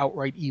are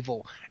outright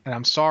evil. And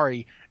I'm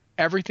sorry,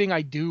 everything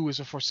I do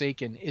as a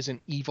Forsaken is an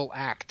evil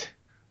act.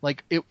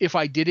 Like, if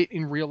I did it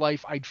in real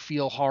life, I'd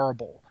feel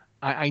horrible.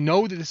 I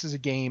know that this is a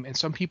game, and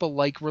some people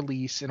like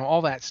release and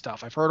all that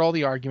stuff. I've heard all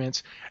the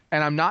arguments,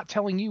 and I'm not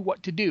telling you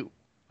what to do.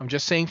 I'm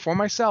just saying for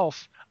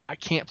myself, I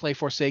can't play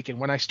Forsaken.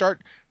 When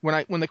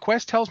the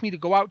quest tells me to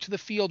go out to the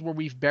field where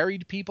we've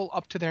buried people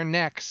up to their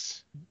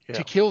necks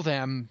to kill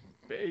them,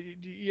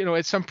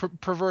 it's some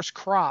perverse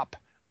crop.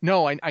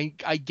 No,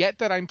 I get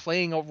that I'm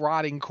playing a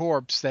rotting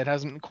corpse that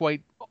hasn't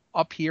quite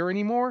up here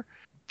anymore.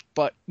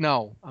 But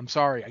no, I'm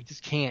sorry. I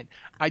just can't.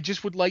 I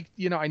just would like,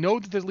 I know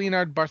that the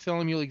Leonard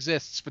Bartholomew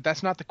exists, but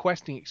that's not the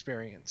questing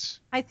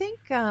experience. I think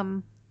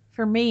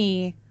for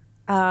me,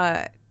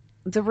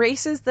 the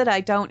races that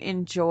I don't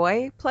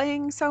enjoy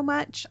playing so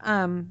much,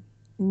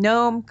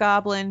 Gnome,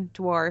 Goblin,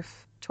 Dwarf,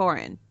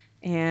 Tauren.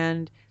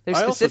 And there's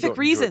specific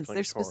reasons.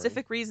 There's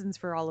specific reasons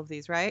for all of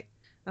these, right?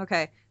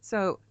 Okay.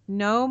 So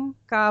Gnome,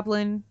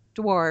 Goblin,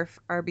 Dwarf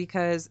are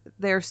because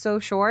they're so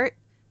short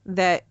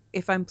that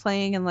if I'm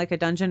playing in like a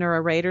dungeon or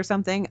a raid or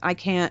something, I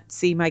can't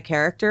see my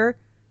character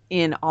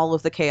in all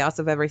of the chaos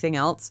of everything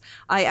else.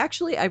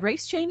 I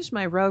race changed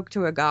my rogue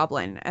to a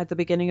goblin at the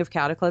beginning of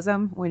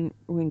Cataclysm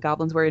when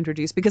goblins were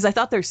introduced, because I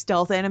thought their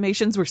stealth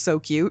animations were so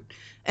cute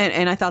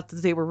and I thought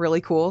that they were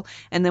really cool.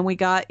 And then we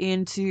got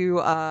into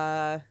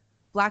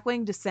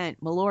Blackwing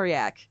Descent,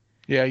 Maloriak.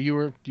 Yeah, you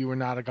were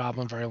not a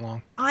goblin very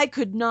long. I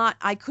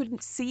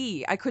couldn't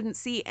see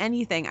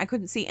anything. I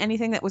couldn't see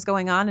anything that was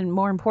going on, and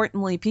more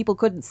importantly, people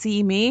couldn't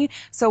see me.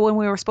 So when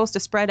we were supposed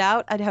to spread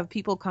out, I'd have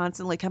people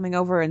constantly coming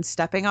over and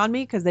stepping on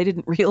me because they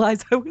didn't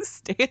realize I was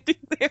standing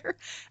there.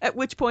 At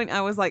which point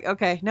I was like,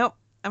 okay, nope,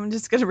 I'm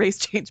just gonna race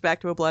change back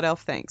to a blood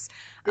elf, thanks.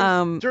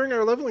 During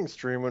our leveling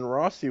stream when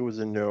Rossi was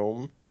a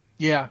gnome,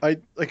 yeah,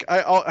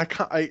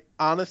 I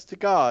honest to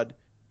God,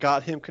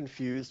 got him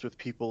confused with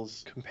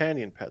people's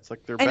companion pets,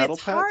 like their battle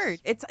pets. And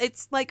it's hard.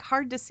 It's like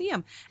hard to see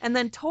them. And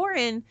then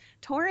Tauren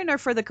are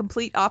for the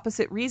complete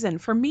opposite reason.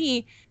 For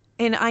me,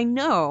 and I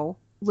know,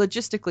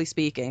 logistically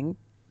speaking,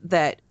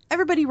 that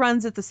everybody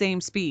runs at the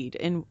same speed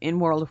in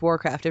World of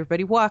Warcraft.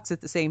 Everybody walks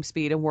at the same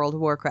speed in World of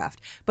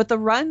Warcraft. But the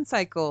run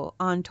cycle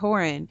on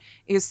Tauren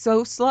is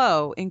so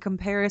slow in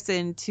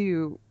comparison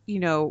to,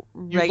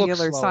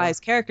 regular size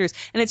characters.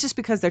 And it's just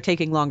because they're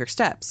taking longer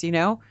steps,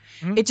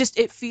 Mm-hmm.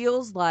 It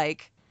feels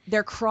like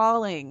they're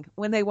crawling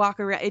when they walk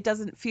around. It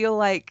doesn't feel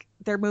like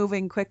they're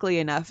moving quickly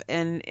enough,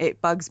 and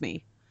it bugs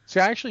me. See,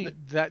 actually,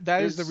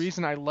 that is the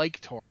reason I like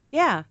Tauren.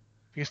 Yeah.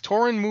 Because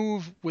Tauren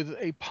move with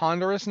a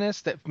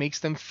ponderousness that makes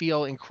them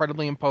feel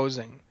incredibly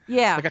imposing.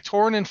 Yeah. Like a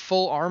Tauren in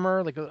full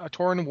armor, like a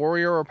Tauren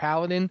warrior or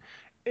paladin,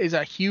 is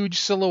a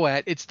huge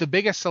silhouette. It's the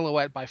biggest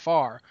silhouette by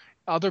far.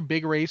 Other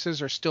big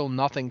races are still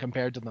nothing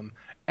compared to them.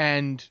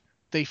 And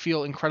they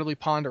feel incredibly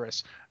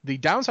ponderous. The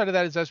downside of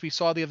that is, as we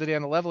saw the other day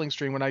on the leveling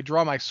stream, when I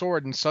draw my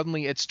sword and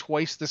suddenly it's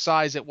twice the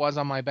size it was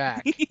on my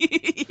back.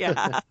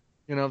 Yeah.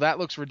 That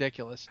looks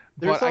ridiculous.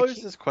 There's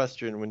always this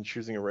question when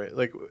choosing a race.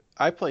 Like,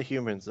 I play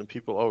humans, and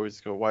people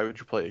always go, why would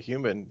you play a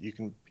human?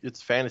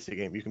 It's a fantasy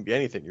game. You can be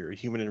anything. You're a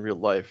human in real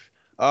life.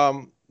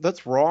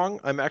 That's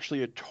wrong. I'm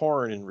actually a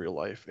Tauren in real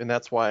life, and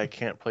that's why I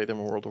can't play them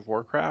in World of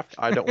Warcraft.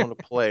 I don't want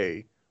to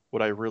play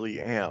what I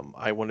really am.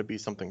 I want to be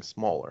something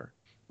smaller.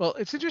 Well,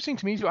 it's interesting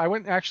to me, too. I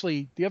went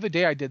the other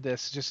day I did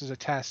this just as a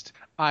test.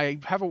 I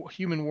have a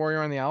human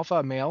warrior on the alpha,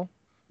 a male,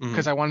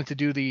 because I wanted to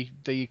do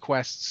the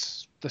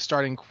quests, the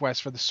starting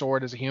quest for the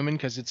sword as a human,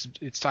 because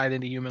it's tied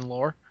into human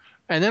lore.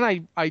 And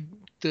then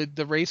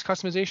the race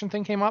customization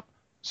thing came up,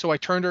 so I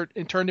turned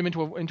him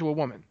into a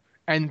woman.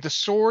 And the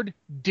sword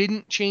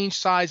didn't change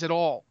size at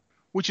all,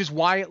 which is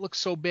why it looks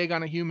so big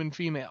on a human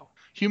female.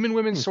 Human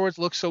women's swords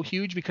look so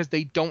huge because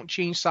they don't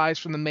change size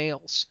from the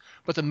males,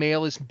 but the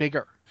male is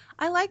bigger.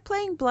 I like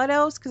playing Blood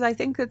Elves because I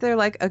think that they're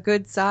like a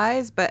good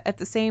size, but at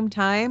the same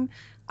time,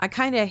 I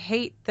kind of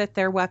hate that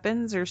their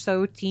weapons are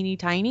so teeny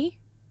tiny.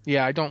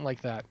 Yeah, I don't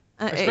like that.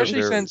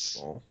 Especially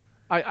since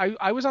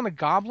I was on a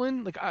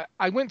Goblin. Like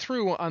I went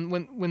through on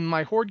when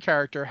my Horde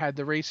character had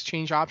the race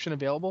change option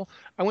available,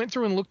 I went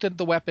through and looked at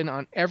the weapon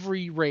on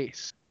every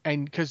race.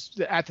 And because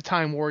at the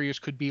time, warriors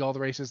could be all the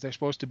races they're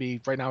supposed to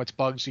be. Right now it's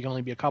bugs, so you can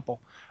only be a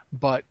couple.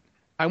 But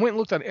I went and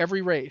looked at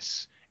every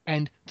race,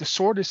 and the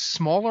sword is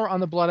smaller on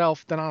the Blood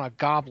Elf than on a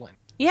goblin.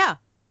 Yeah,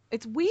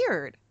 it's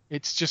weird.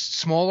 It's just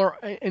smaller,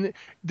 and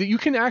you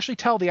can actually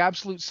tell the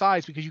absolute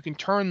size because you can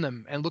turn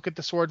them and look at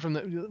the sword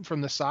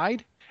from the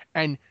side.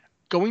 And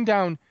going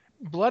down,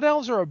 Blood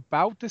Elves are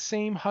about the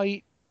same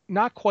height,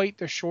 not quite.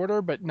 They're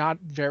shorter, but not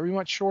very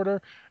much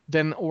shorter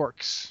than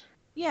orcs.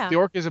 Yeah. The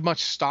orc is a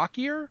much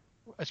stockier,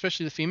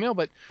 especially the female,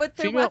 but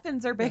their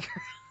weapons are bigger.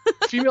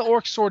 Female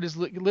orc sword is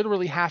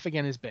literally half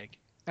again as big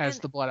as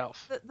the Blood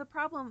Elf.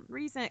 The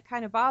reason it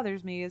kind of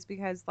bothers me is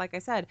because, like I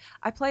said,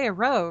 I play a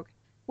rogue.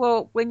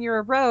 Well, when you're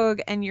a rogue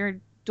and you're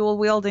dual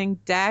wielding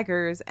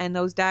daggers and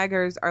those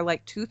daggers are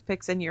like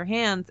toothpicks in your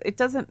hands, it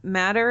doesn't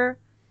matter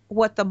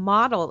what the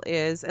model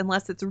is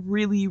unless it's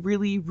really,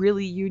 really,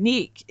 really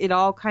unique. It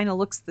all kind of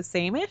looks the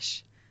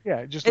same-ish. Yeah,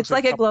 it just it's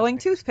like a glowing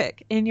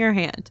toothpick in your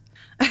hand.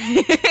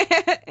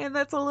 And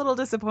that's a little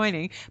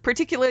disappointing.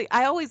 Particularly,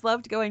 I always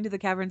loved going to the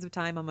Caverns of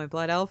Time on my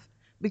Blood Elf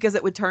because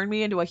it would turn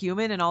me into a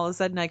human and all of a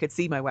sudden I could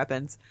see my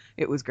weapons.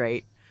 It was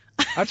great.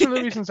 That's one of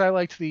the reasons I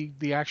liked the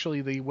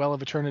Well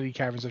of Eternity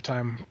Caverns of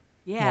Time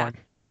one.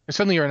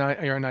 Suddenly you're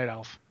a night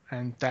elf,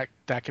 and that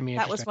can be interesting.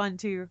 That was fun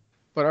too.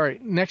 But all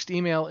right, next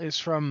email is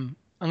from,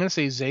 I'm going to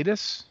say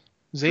Zadis.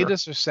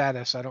 Zadis or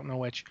Sadis, I don't know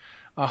which.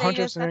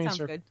 Hunter Zadis, that sounds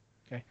good.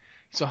 Okay.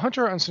 He's a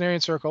hunter on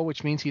Cenarian Circle,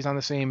 which means he's on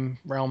the same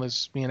realm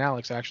as me and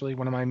Alex, actually.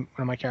 One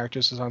of my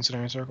characters is on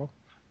Cenarian Circle.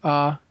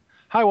 Hi,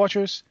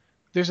 Watchers.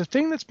 There's a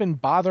thing that's been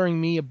bothering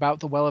me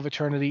about the Well of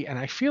Eternity, and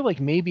I feel like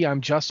maybe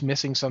I'm just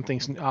missing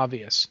something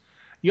obvious.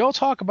 You all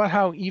talk about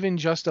how even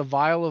just a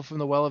vial from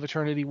the Well of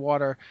Eternity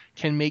water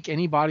can make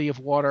any body of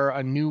water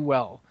a new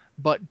well.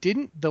 But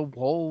didn't the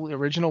whole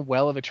original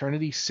Well of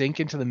Eternity sink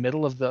into the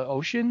middle of the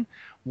ocean?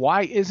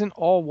 Why isn't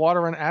all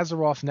water on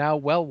Azeroth now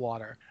well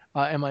water?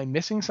 Am I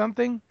missing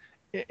something?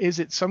 Is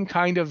it some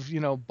kind of,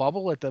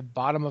 bubble at the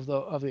bottom of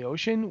the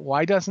ocean?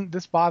 Why doesn't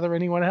this bother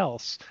anyone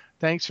else?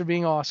 Thanks for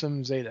being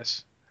awesome,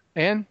 Zadis.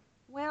 Anne?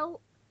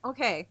 Well,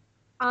 okay.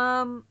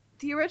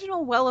 The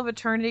original Well of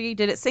Eternity,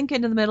 did it sink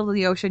into the middle of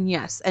the ocean?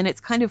 Yes. And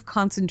it's kind of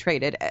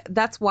concentrated.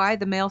 That's why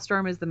the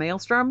Maelstrom is the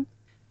Maelstrom.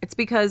 It's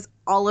because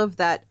all of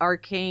that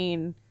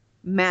arcane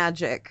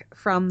magic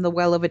from the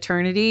Well of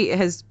Eternity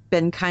has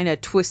been kind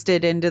of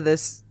twisted into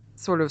this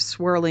sort of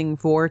swirling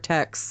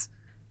vortex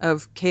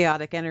of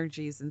chaotic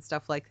energies and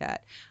stuff like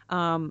that.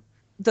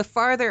 The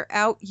farther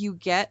out you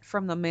get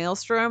from the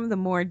Maelstrom, the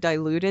more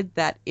diluted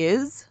that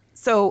is.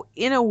 So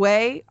in a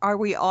way, are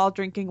we all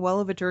drinking Well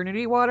of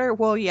Eternity water?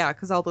 Well, yeah,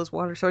 because all those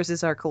water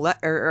sources are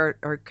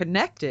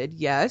connected,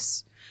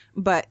 yes.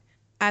 But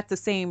at the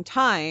same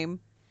time,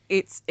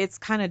 it's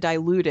kind of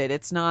diluted.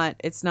 It's not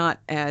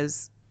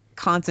as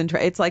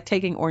concentrate. It's like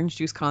taking orange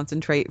juice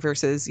concentrate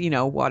versus,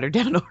 watered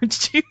down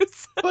orange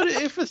juice. But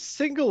if a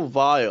single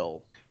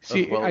vial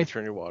of Well of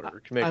Eternity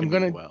water can make a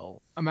new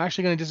well. I'm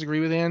actually going to disagree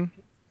with Anne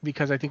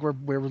because I think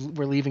we're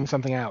leaving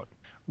something out.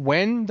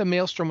 When the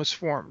Maelstrom was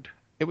formed,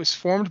 it was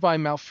formed by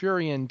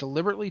Malfurion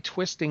deliberately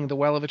twisting the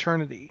Well of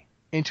Eternity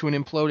into an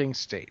imploding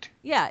state.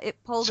 Yeah, it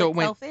pulled itself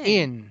itself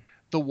in.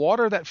 The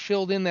water that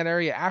filled in that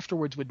area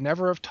afterwards would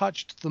never have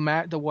touched the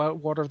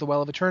water of the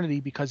Well of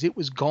Eternity because it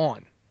was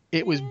gone.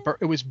 It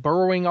was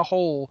burrowing a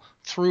hole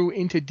through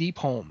into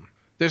Deepholm.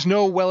 There's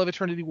no Well of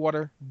Eternity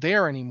water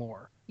there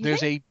anymore.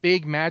 There's a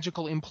big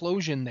magical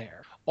implosion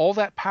there. All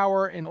that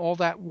power and all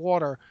that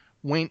water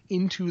went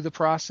into the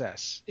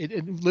process.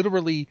 It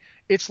literally,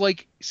 it's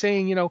like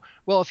saying,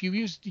 well, if you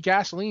use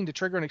gasoline to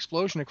trigger an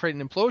explosion to create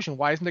an implosion,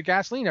 why isn't there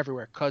gasoline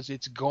everywhere? Because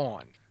it's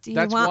gone. Do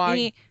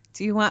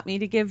you want me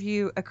to give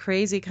you a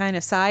crazy kind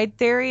of side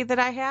theory that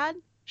I had?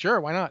 Sure,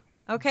 why not?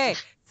 Okay,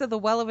 so the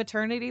Well of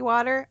Eternity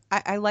water,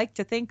 I like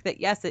to think that,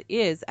 yes, it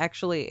is.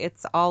 Actually,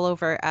 it's all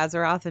over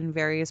Azeroth in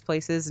various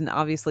places. And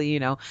obviously,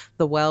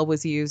 the well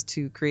was used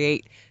to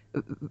create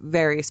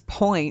various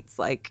points.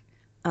 Like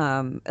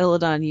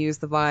Illidan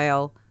used the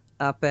vial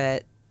up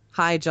at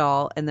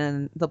Hyjal, and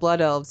then the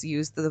Blood Elves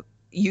used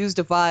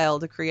a vial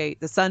to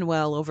create the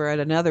Sunwell over at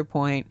another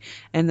point.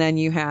 And then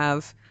you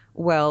have,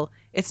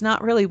 it's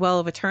not really Well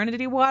of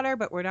Eternity water,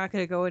 but we're not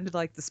going to go into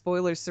the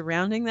spoilers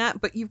surrounding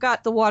that. But you've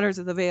got the waters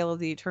of the Vale of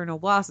the Eternal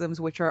Blossoms,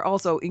 which are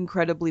also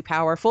incredibly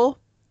powerful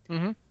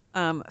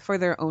for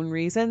their own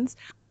reasons.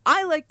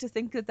 I like to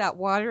think that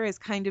water is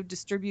kind of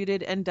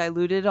distributed and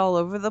diluted all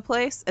over the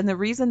place. And the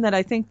reason that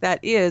I think that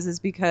is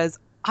because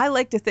I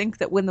like to think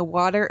that when the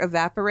water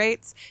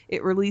evaporates,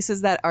 it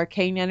releases that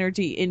arcane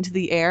energy into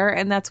the air,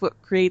 and that's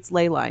what creates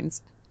ley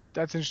lines.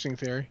 That's an interesting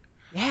theory.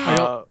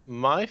 Yeah.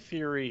 My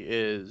theory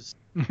is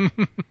they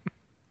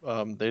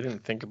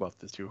didn't think about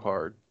this too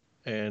hard,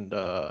 and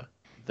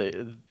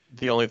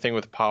the only thing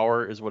with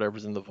power is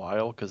whatever's in the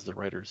vial because the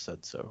writers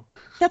said so.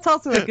 That's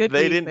also a good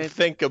They reason. didn't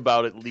think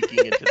about it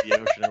leaking into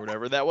the ocean or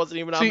whatever. That wasn't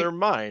even on their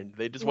mind.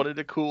 They just wanted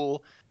a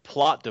cool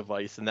plot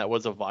device, and that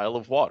was a vial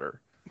of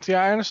water. See,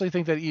 I honestly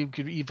think that you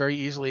could very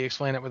easily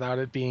explain it without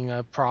it being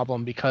a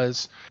problem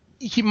because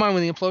keep in mind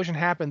when the implosion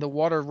happened, the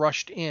water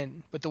rushed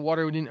in, but the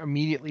water didn't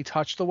immediately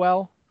touch the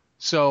well.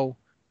 So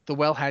the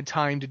well had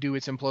time to do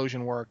its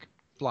implosion work,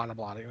 blah, blah,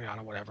 blah,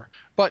 whatever.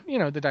 But,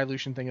 the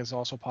dilution thing is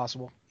also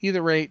possible.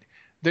 Either rate,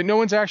 that no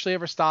one's actually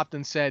ever stopped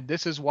and said,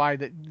 this is why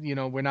that,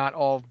 we're not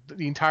all,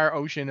 the entire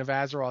ocean of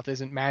Azeroth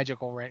isn't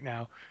magical right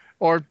now.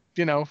 Or,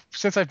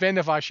 since I've been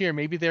to Vashj'ir,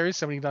 maybe there is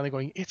somebody down there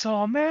going, it's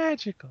all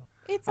magical.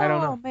 It's I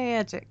don't all know.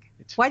 magic.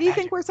 It's Why do you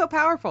magic. think we're so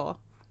powerful?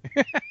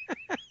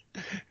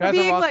 We're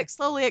being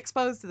slowly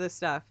exposed to this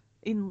stuff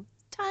in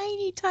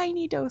tiny,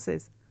 tiny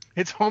doses.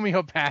 It's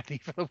homeopathy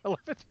for the Well of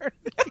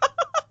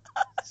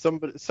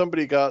Eternity.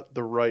 Somebody got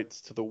the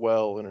rights to the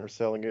well and are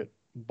selling it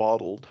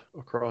bottled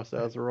across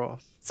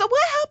Azeroth. So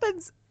what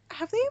happens?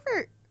 Have they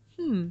ever?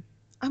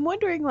 I'm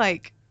wondering,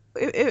 like,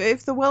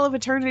 if the Well of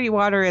Eternity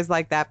water is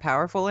like that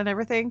powerful and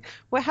everything,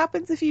 what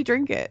happens if you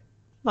drink it?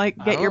 Like,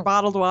 get your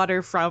bottled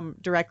water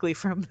directly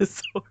from the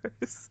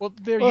source. Well,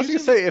 I was going to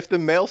say, if the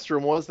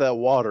Maelstrom was that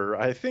water,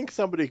 I think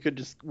somebody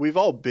could we've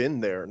all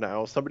been there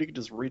now. Somebody could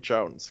just reach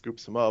out and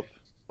scoop some up.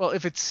 Well,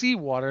 if it's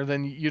seawater,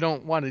 then you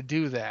don't want to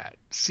do that.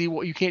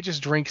 You can't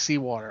just drink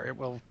seawater.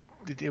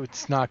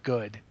 It's not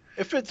good.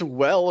 If it's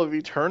Well of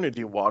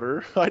Eternity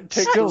water, I'd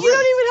take You a don't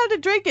even have to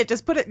drink it.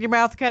 Just put it in your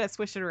mouth, kind of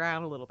swish it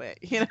around a little bit.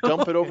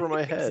 Dump it over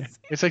my head.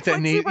 It's like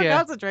that. Super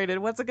concentrated.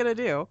 What's it gonna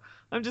do?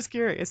 I'm just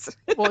curious.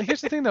 Well,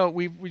 here's the thing, though.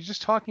 We're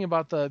just talking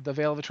about the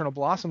Veil of Eternal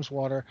Blossoms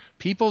water.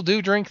 People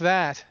do drink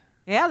that.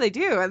 Yeah, they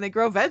do, and they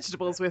grow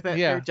vegetables with it.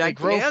 Yeah, they're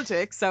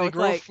gigantic. They it's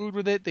grow like food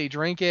with it. They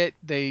drink it.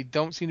 They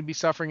don't seem to be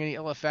suffering any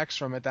ill effects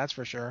from it. That's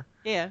for sure.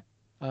 Yeah.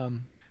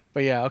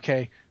 But yeah,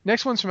 okay.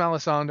 Next one's from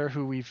Alessander,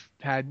 who we've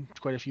had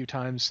quite a few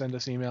times send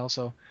us emails.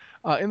 So,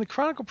 in the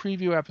Chronicle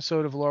preview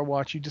episode of Lore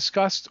Watch, you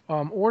discussed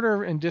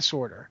order and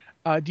disorder.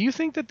 Do you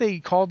think that they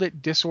called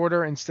it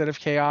disorder instead of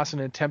chaos in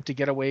an attempt to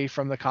get away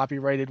from the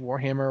copyrighted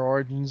Warhammer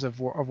origins of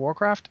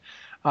Warcraft?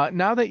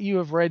 Now that you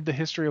have read the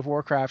history of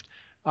Warcraft,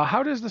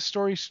 how does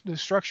the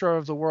structure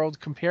of the world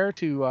compare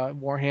to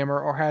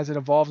Warhammer, or has it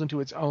evolved into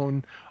its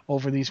own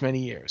over these many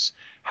years?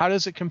 How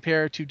does it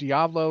compare to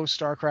Diablo,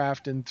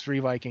 StarCraft, and Three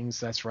Vikings?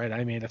 That's right,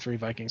 I made a Three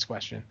Vikings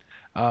question.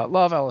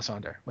 Love,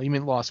 Alessander. Well, you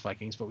meant Lost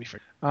Vikings, but we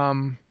forget.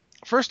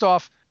 First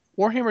off,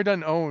 Warhammer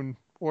doesn't own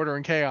Order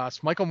and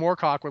Chaos. Michael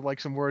Moorcock would like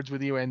some words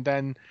with you, and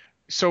then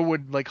so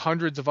would like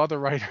hundreds of other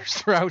writers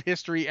throughout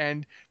history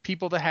and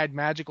people that had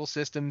magical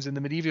systems in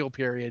the medieval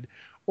period.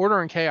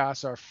 Order and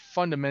chaos are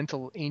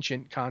fundamental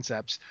ancient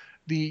concepts.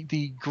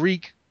 The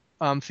Greek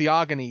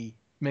theogony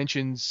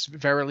mentions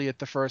verily at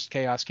the first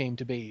chaos came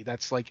to be.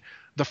 That's like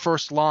the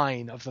first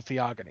line of the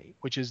theogony,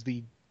 which is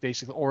the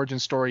basic origin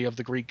story of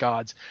the Greek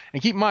gods.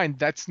 And keep in mind,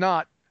 that's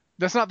not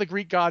the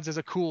Greek gods as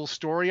a cool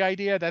story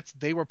idea.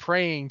 They were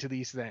praying to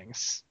these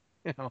things.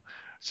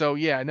 So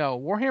yeah, no,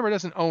 Warhammer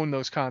doesn't own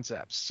those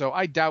concepts. So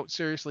I doubt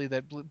seriously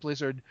that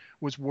Blizzard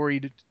was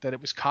worried that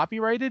it was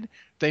copyrighted.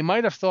 They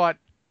might have thought,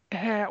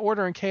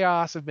 Order and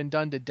Chaos have been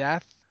done to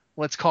death.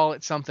 Let's call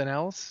it something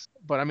else.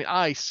 But I mean,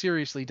 I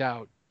seriously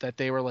doubt that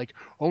they were like,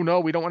 oh no,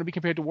 we don't want to be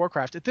compared to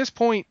Warcraft. At this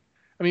point,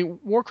 I mean,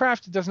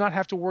 Warcraft does not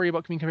have to worry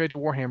about being compared to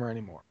Warhammer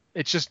anymore.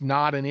 It's just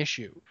not an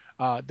issue.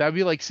 That would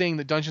be like saying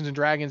that Dungeons and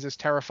Dragons is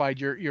terrified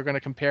you're going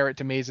to compare it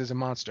to Mazes and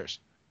Monsters.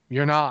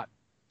 You're not.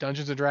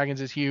 Dungeons and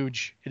Dragons is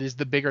huge. It is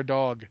the bigger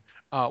dog.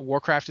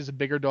 Warcraft is a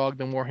bigger dog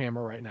than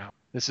Warhammer right now.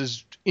 This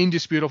is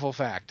indisputable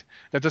fact.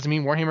 That doesn't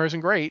mean Warhammer isn't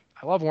great.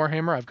 I love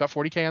Warhammer. I've got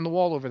 40K on the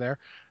wall over there.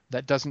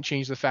 That doesn't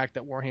change the fact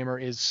that Warhammer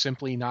is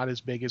simply not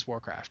as big as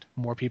Warcraft.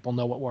 More people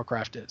know what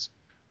Warcraft is.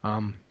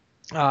 I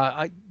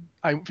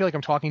feel like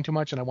I'm talking too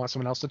much and I want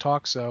someone else to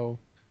talk, so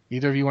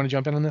either of you want to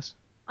jump in on this?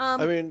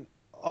 I mean,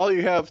 all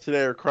you have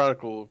today are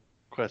Chronicle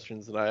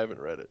questions and I haven't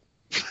read it.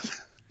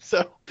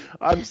 So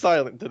I'm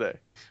silent today.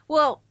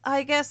 Well,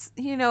 I guess,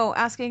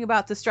 asking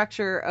about the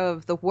structure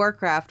of the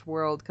Warcraft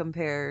world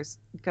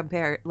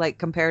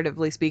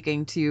comparatively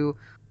speaking to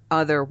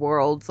other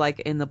worlds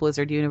like in the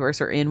Blizzard universe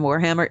or in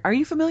Warhammer. Are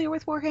you familiar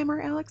with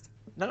Warhammer, Alex?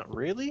 Not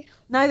really.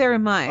 Neither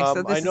am I.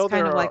 So this is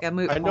kind of like a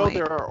moot point. I know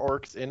there are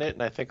orcs in it,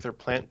 and I think they're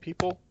plant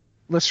people.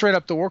 Let's straight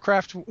up. The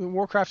Warcraft and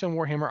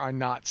Warhammer are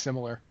not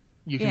similar.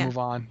 You can move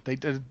on.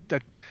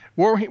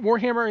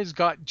 Warhammer has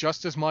got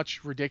just as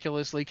much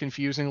ridiculously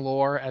confusing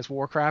lore as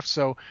Warcraft,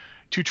 so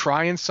to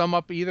try and sum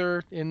up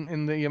either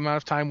in the amount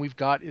of time we've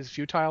got is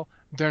futile.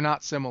 They're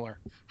not similar.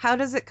 How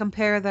does it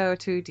compare, though,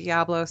 to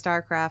Diablo,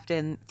 StarCraft,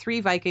 and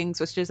Three Vikings,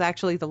 which is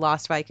actually the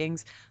Lost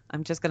Vikings?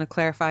 I'm just going to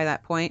clarify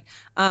that point.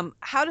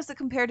 How does it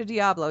compare to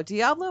Diablo?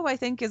 Diablo, I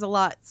think, is a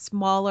lot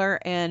smaller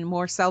and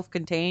more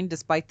self-contained,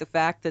 despite the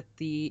fact that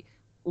the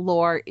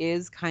lore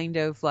is kind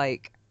of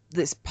like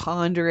this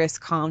ponderous,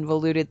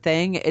 convoluted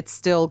thing. It's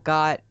still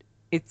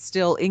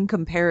in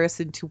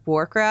comparison to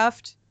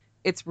Warcraft,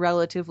 it's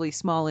relatively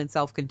small and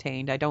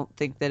self-contained. I don't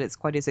think that it's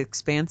quite as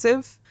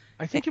expansive.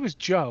 I think it was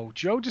Joe.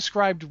 Joe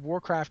described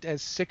Warcraft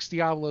as 6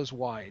 Diablos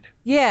wide.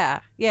 Yeah.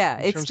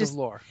 In terms of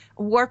lore.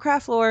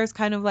 Warcraft lore is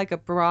kind of like a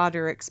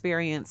broader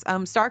experience.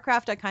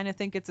 StarCraft, I kind of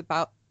think it's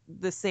about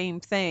the same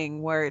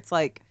thing, where it's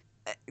like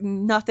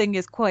nothing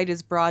is quite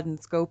as broad in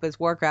scope as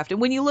Warcraft.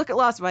 And when you look at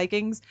Lost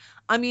Vikings,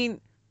 I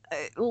mean,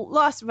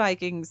 Lost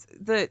Vikings,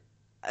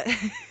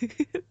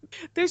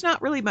 there's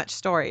not really much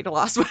story to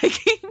Lost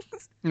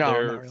Vikings. No,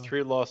 there not are really.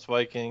 3 Lost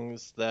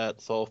Vikings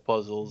that solve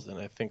puzzles, and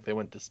I think they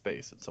went to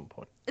space at some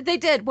point. They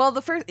did. Well,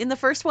 in the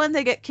first one,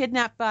 they get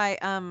kidnapped by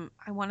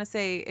I want to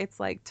say it's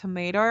like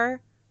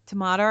Tomadar.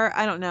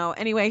 I don't know.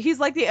 Anyway, he's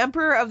like the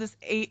emperor of this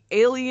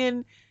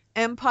alien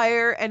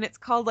empire, and it's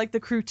called like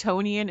the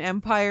Croutonian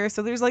Empire.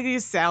 So there's like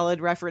these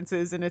salad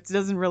references, and it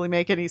doesn't really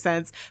make any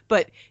sense.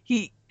 But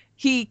he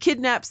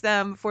kidnaps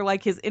them for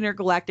like his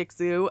intergalactic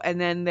zoo, and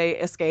then they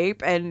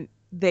escape, and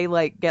they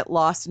like get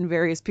lost in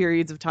various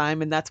periods of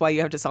time, and that's why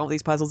you have to solve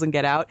these puzzles and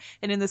get out.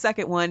 And in the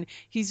second one,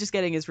 he's just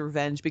getting his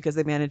revenge because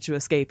they managed to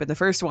escape in the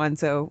first one.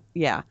 So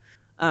yeah,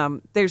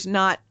 there's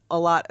not a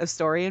lot of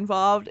story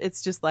involved.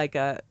 It's just like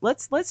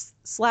let's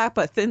slap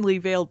a thinly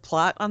veiled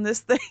plot on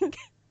this thing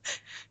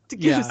to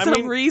give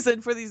some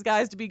reason for these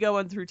guys to be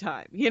going through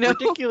time. You know,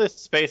 ridiculous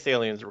space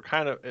aliens were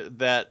kind of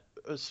that.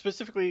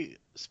 Specifically,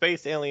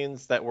 space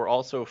aliens that were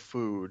also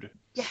food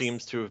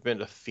seems to have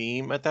been a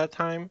theme at that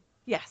time.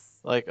 Yes.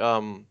 Like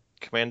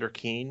Commander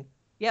Keen.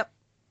 Yep.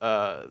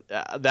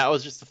 That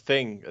was just a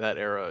thing that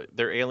era.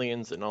 They're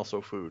aliens and also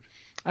food.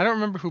 I don't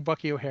remember who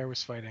Bucky O'Hare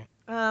was fighting.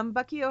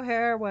 Bucky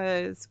O'Hare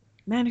was...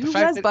 Man, who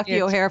was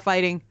Bucky O'Hare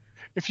fighting?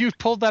 If you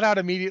pulled that out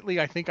immediately,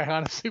 I think I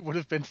honestly would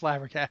have been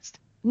flabbergasted.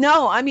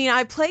 No, I mean,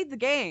 I played the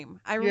game.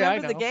 I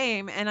remember I the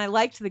game, and I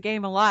liked the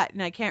game a lot,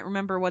 and I can't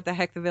remember what the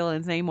heck the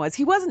villain's name was.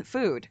 He wasn't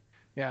food.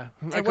 Yeah.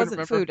 It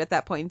wasn't food at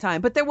that point in time.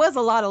 But there was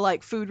a lot of,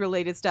 like,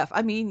 food-related stuff.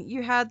 I mean,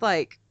 you had,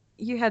 like,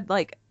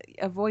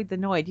 Avoid the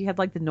Noid. You had,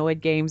 like, the Noid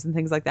games and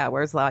things like that,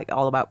 where it's, like,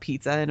 all about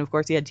pizza. And, of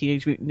course, you had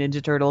Teenage Mutant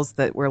Ninja Turtles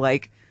that were,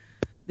 like...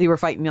 They were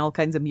fighting all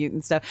kinds of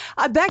mutant stuff.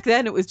 Back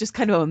then, it was just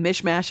kind of a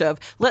mishmash of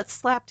let's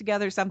slap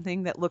together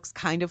something that looks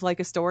kind of like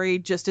a story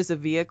just as a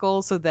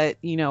vehicle so that,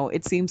 you know,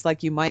 it seems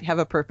like you might have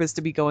a purpose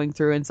to be going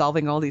through and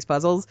solving all these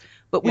puzzles,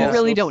 but we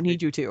really don't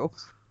need you to.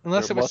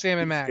 Unless it was Sam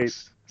and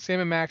Max. Sam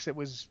and Max, it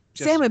was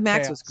just Sam and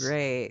Max chaos. was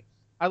great.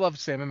 I loved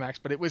Sam and Max,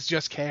 but it was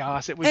just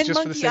chaos. It was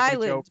just for the sake of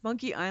the joke.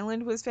 Monkey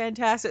Island was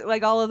fantastic.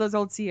 Like all of those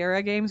old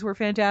Sierra games were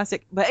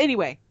fantastic. But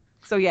anyway,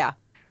 so yeah.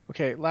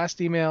 Okay,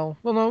 last email.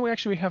 Well, no,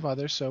 we have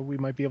others, so we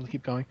might be able to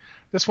keep going.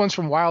 This one's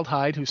from Wild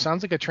Hide, who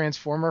sounds like a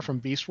Transformer from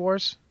Beast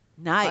Wars.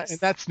 Nice.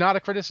 That's not a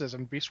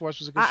criticism. Beast Wars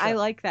was a good show. I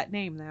like that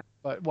name, though.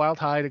 But Wild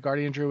Hide, a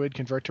Guardian Druid,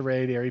 Convert to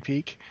Raid, Airy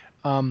Peak.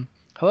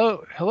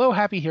 Hello,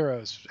 Happy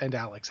Heroes, and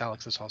Alex.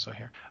 Alex is also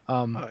here.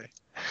 Hi.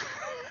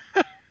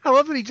 I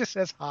love that he just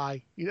says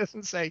hi. He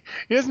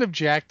doesn't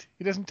object.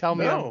 He doesn't tell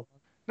me. No,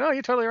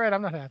 you're totally right.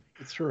 I'm not happy.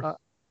 it's true.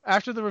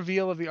 After the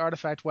reveal of the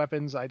artifact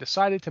weapons, I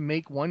decided to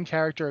make one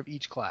character of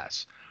each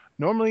class.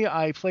 Normally,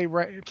 I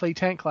play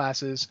tank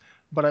classes,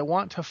 but I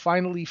want to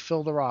finally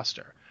fill the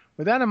roster.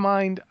 With that in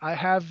mind, I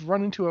have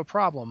run into a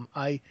problem.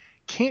 I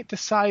can't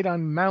decide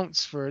on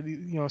mounts for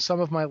some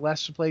of my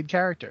less played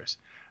characters.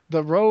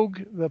 The rogue,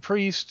 the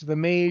priest, the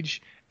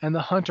mage, and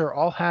the hunter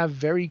all have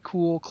very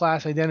cool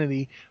class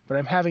identity, but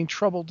I'm having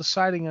trouble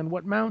deciding on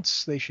what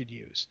mounts they should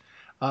use.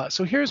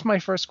 So here's my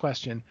first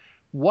question.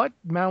 What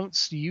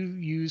mounts do you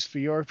use for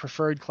your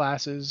preferred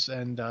classes?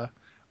 And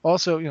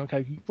also,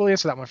 we'll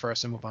answer that one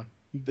first and move on.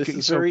 This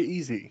is very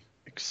easy.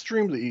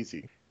 Extremely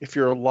easy. If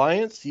you're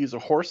Alliance, use a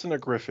horse and a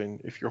griffin.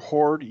 If you're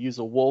Horde, use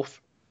a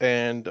wolf.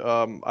 And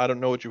I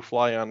don't know what you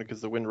fly on because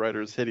the Wind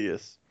Rider is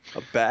hideous.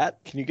 A bat?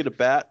 Can you get a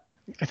bat?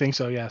 I think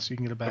so, yes. You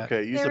can get a bat.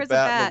 Okay, use there a is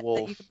bat and a wolf.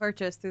 that you can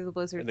purchase through the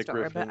Blizzard store,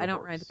 griffin but and a I don't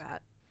horse. ride a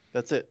bat.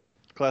 That's it.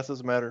 Class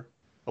doesn't matter.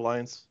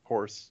 Alliance,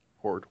 horse,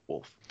 Horde,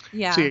 wolf.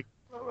 Yeah. See,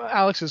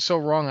 Alex is so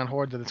wrong on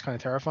Horde that it's kind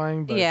of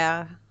terrifying. But,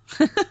 yeah.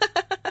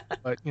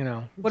 But, What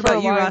for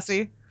about you, Alliance-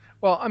 Rossi?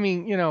 Well, I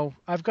mean,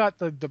 I've got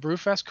the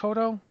Brewfest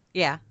Kodo,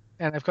 Yeah.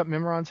 and I've got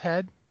Mimron's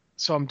head,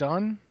 so I'm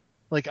done.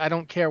 Like, I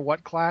don't care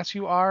what class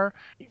you are.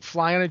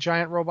 Fly on a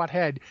giant robot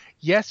head.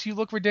 Yes, you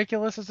look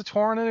ridiculous as a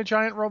Tauren in a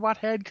giant robot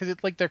head, because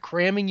it's like they're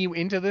cramming you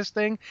into this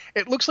thing.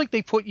 It looks like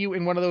they put you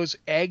in one of those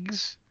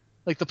eggs,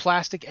 like the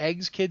plastic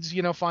eggs kids,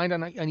 find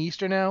on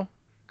Easter now,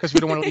 because we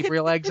don't want to leave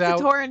real eggs it's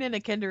out. a Tauren in a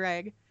Kinder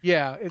Egg.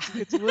 Yeah,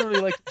 it's literally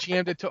like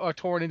jammed a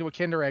Tauren into a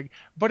Kinder Egg.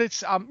 But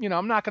it's, I'm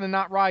not going to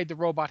not ride the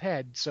robot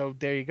head, so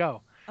there you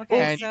go.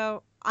 Okay, And-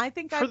 so I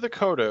think For the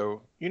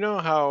Kodo, you know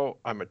how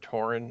I'm a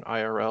Tauren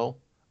IRL?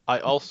 I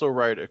also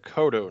ride a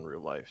Kodo in real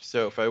life.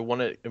 So if I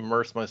want to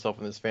immerse myself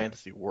in this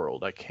fantasy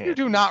world, I can. You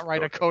do not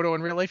ride a Kodo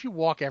in real life. You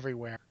walk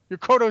everywhere. Your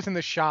Kodo's in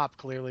the shop,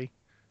 clearly.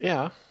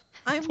 Yeah.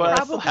 I'm But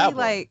I still have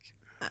one.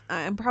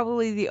 I'm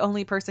probably the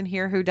only person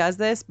here who does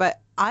this, but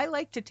I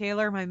like to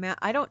tailor my mount.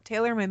 I don't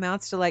tailor my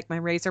mounts to like my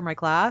race or my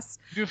class.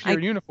 You do it for your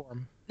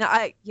uniform. No,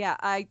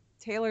 I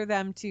tailor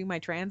them to my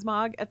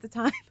transmog at the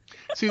time.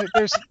 See,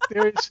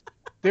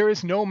 there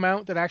is no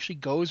mount that actually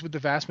goes with the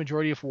vast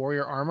majority of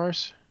warrior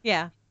armors.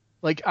 Yeah.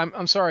 Like,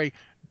 I'm sorry,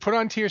 put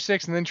on tier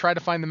 6 and then try to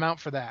find the mount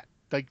for that.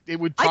 Like, it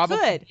would probably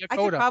be a I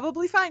could Kodo.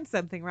 probably find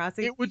something,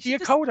 Rossi. It would You be a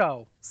should just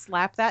Kodo.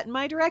 Slap that in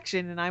my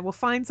direction and I will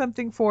find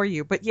something for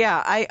you. But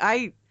yeah,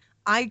 I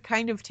I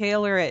kind of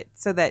tailor it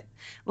so that,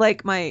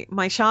 like,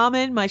 my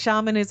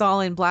shaman is all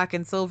in black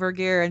and silver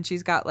gear, and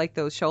she's got like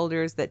those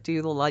shoulders that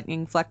do the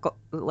lightning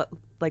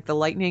like the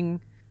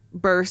lightning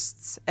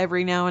bursts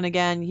every now and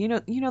again. You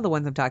know the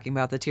ones I'm talking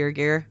about, the tier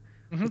gear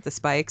with the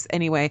spikes.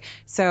 Anyway,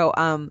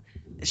 so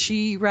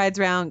she rides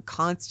around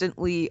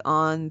constantly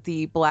on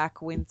the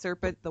black wind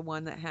serpent, the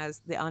one that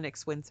has the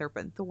onyx wind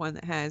serpent, the one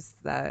that has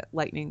the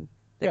lightning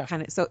that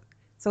kind of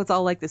so it's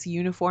all like this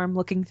uniform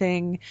looking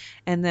thing.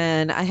 And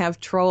then I have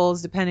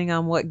trolls, depending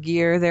on what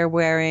gear they're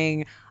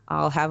wearing.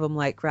 I'll have them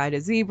like ride a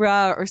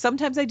zebra, or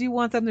sometimes I do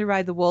want them to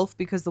ride the wolf,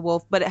 because the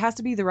wolf, but it has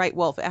to be the right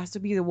wolf. It has to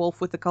be the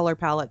wolf with the color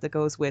palette that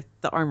goes with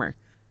the armor,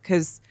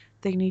 because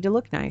they need to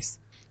look nice.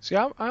 See,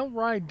 I'll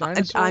ride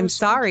dinosaurs. I'm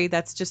sorry,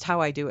 that's just how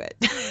I do it.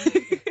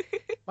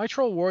 My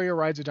troll warrior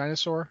rides a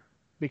dinosaur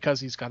because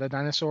he's got a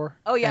dinosaur.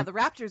 Oh yeah, the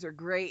raptors are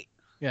great.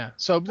 Yeah,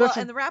 so and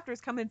the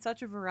raptors come in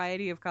such a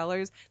variety of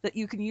colors that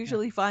you can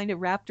usually find a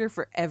raptor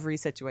for every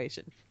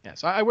situation. Yeah,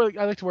 so I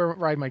like to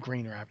ride my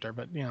green raptor,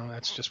 but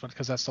that's just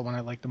because that's the one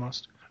I like the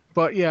most.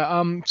 But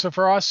yeah, so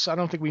for us, I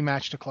don't think we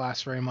matched a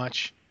class very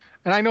much.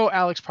 And I know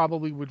Alex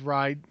probably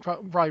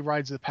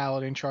rides the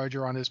paladin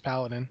charger on his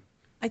paladin.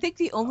 I think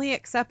the only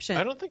exception.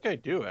 I don't think I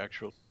do,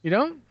 actually. You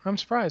don't? I'm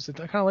surprised.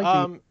 I kind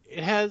of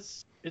like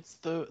it's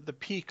the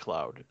P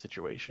cloud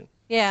situation.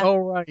 Yeah. Oh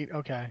right,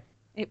 okay.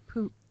 It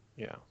poop.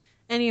 Yeah.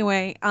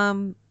 Anyway,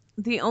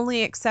 the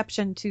only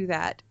exception to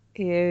that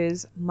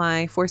is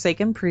my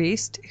Forsaken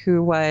Priest,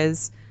 who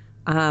was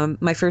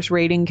my first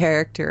raiding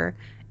character,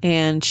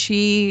 and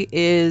she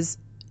is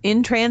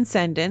in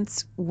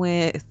Transcendence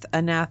with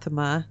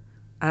Anathema,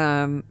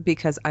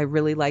 because I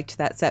really liked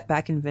that set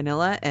back in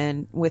vanilla,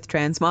 and with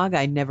Transmog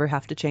I never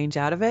have to change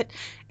out of it.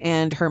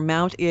 And her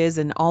mount is,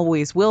 and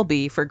always will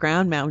be for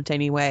ground mount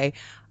anyway,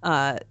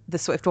 the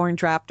Swift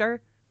Orange Raptor,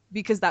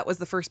 because that was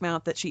the first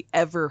mount that she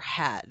ever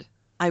had.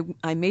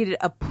 I made it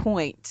a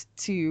point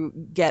to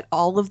get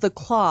all of the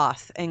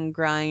cloth and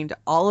grind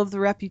all of the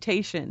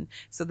reputation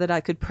so that I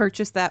could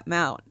purchase that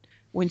mount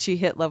when she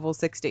hit level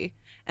 60.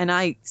 And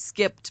I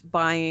skipped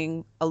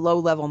buying a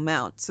low-level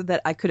mount so that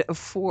I could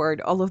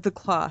afford all of the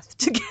cloth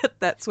to get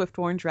that Swift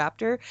Orange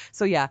Raptor.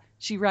 So yeah,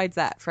 she rides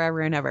that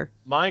forever and ever.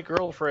 My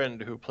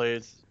girlfriend who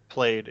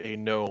played a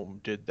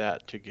gnome did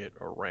that to get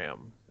a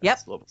ram. Yep.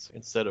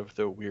 Instead of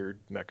the weird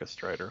Mecha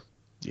Strider.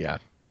 Yeah.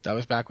 That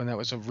was back when that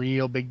was a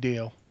real big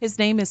deal. His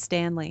name is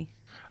Stanley.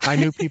 I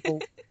knew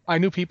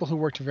people who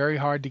worked very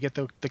hard to get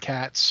the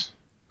cats.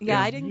 Yeah,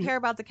 I didn't care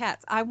about the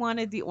cats. I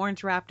wanted the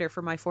orange raptor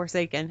for my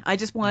Forsaken. I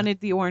just wanted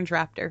the orange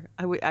raptor.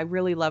 I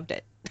really loved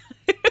it.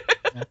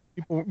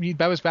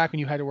 That was back when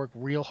you had to work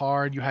real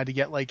hard. You had to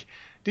get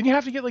didn't you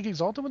have to get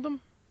exalted with them?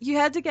 You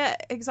had to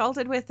get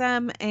exalted with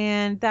them,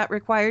 and that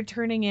required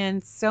turning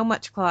in so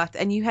much cloth,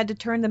 and you had to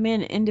turn them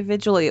in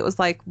individually. It was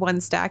like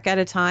one stack at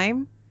a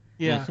time.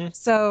 Yeah. Mm-hmm.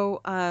 So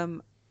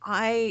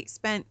I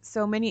spent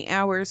so many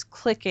hours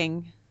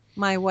clicking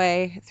my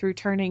way through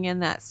turning in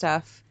that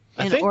stuff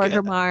in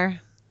Orgrimmar.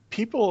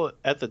 People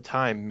at the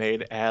time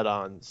made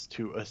add-ons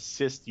to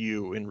assist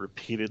you in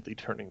repeatedly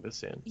turning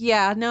this in.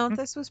 Yeah, no,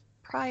 this was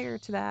prior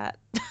to that.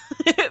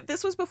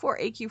 This was before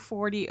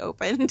AQ40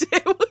 opened.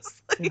 It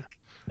was like...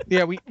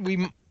 Yeah,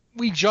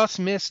 we just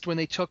missed when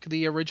they took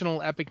the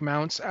original epic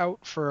mounts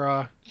out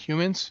for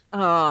humans.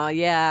 Oh,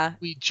 yeah.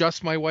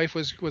 My wife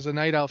was a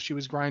night elf. She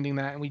was grinding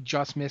that, and we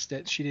just missed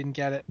it. She didn't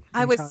get it.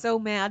 I was so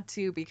mad,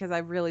 too, because I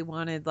really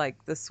wanted,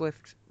 the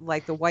Swift,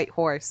 the white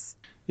horse.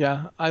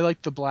 Yeah, I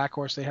liked the black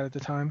horse they had at the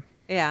time.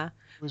 Yeah,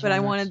 but I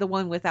wanted the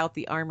one without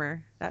the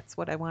armor. That's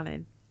what I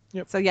wanted.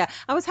 Yep. So, yeah,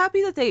 I was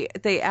happy that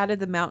they added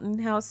the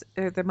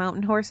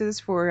mountain horses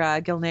for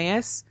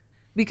Gilneas,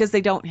 because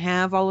they don't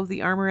have all of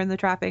the armor and the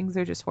trappings.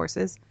 They're just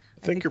horses.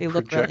 I think you're they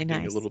look projecting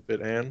really nice. a little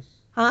bit, Anne.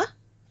 Huh?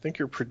 I think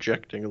you're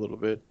projecting a little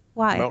bit.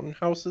 Why? Mountain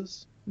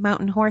houses?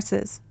 Mountain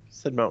horses. You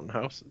said mountain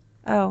houses.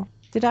 Oh,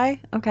 did I?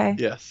 Okay.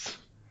 Yes,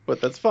 but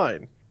that's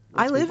fine.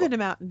 I live in a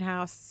mountain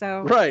house,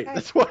 so... Right, okay.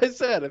 that's what I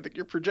said. I think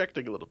you're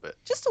projecting a little bit.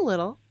 Just a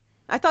little.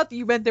 I thought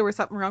you meant there was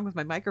something wrong with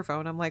my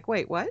microphone. I'm like,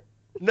 wait, what?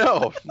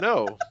 No.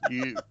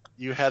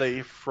 You had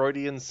a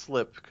Freudian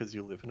slip because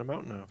you live in a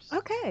mountain house.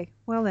 Okay,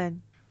 well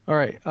then. All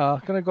right,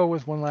 gonna go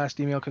with one last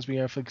email because we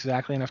have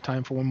exactly enough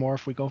time for one more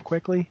if we go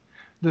quickly.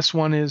 This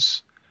one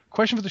is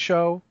question for the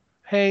show.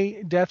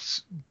 Hey,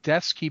 Death's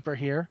Keeper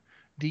here.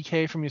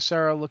 DK from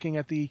Ysera looking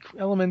at the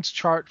elements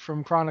chart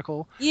from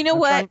Chronicle. You know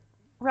what,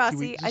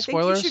 Rossi? I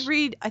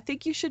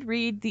think you should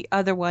read the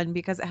other one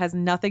because it has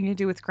nothing to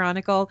do with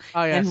Chronicle.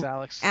 Oh yes, and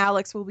Alex.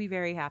 Alex will be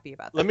very happy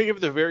about that. Let me give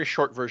the very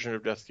short version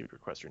of Death's Keeper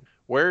question.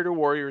 Where do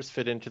warriors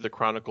fit into the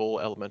Chronicle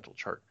elemental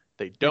chart?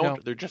 They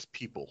don't. They're just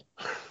people.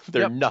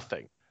 They're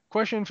nothing.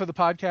 Question for the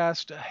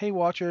podcast. Hey,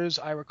 Watchers,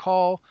 I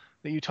recall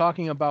that you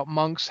talking about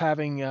monks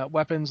having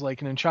weapons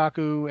like an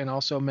nunchaku and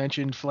also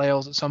mentioned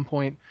flails at some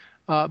point.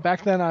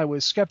 Back then, I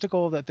was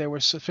skeptical that there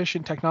was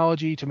sufficient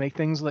technology to make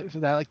things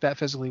like that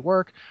physically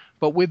work.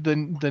 But with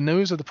the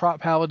news of the Prop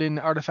Paladin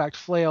Artifact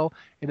Flail,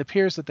 it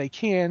appears that they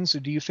can. So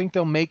do you think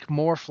they'll make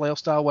more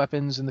flail-style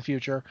weapons in the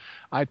future?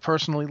 I'd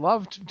personally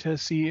love to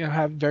see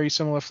have very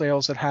similar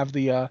flails that have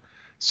the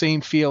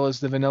same feel as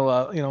the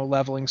vanilla,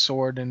 leveling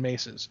sword and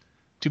maces.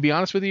 To be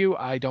honest with you,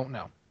 I don't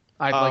know.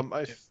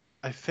 I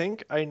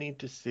think I need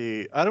to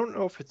see. I don't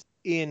know if it's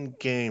in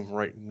game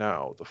right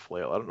now. The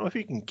flail. I don't know if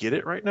you can get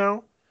it right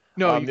now.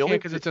 No, you can't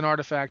because it's an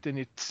artifact and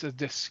it's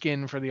the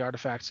skin for the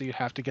artifact, so you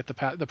have to get the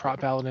Prop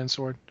Paladin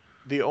sword.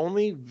 The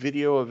only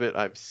video of it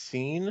I've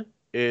seen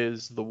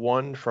is the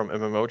one from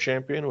MMO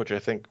Champion, which I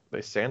think they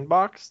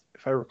sandboxed,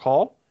 if I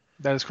recall.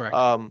 That is correct.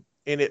 And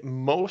it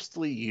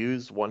mostly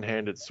used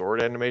one-handed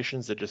sword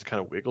animations that just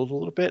kind of wiggled a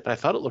little bit, and I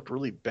thought it looked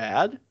really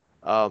bad.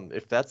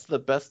 If that's the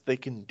best they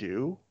can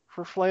do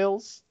for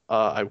flails,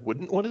 I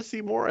wouldn't want to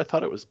see more. I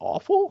thought it was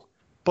awful.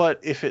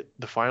 But if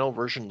the final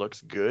version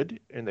looks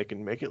good and they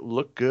can make it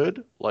look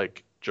good,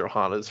 like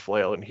Johanna's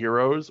flail in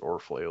Heroes or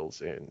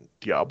flails in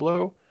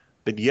Diablo,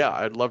 then yeah,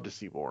 I'd love to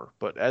see more.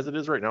 But as it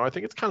is right now, I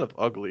think it's kind of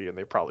ugly and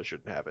they probably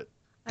shouldn't have it.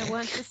 I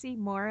want to see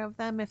more of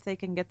them if they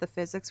can get the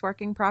physics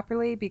working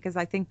properly, because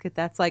I think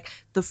that's like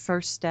the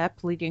first step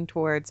leading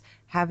towards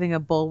having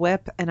a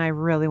bullwhip, and I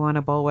really want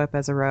a bullwhip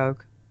as a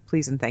rogue.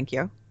 Please and thank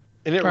you.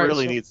 And it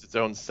really needs its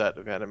own set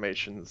of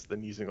animations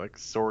than using like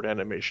sword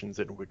animations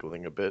and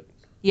wiggling a bit.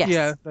 Yes.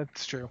 Yeah,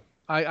 that's true.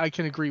 I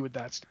can agree with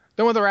that.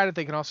 Then when they're at it,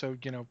 they can also,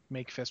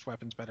 make fist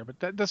weapons better, but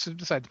that's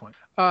beside the point.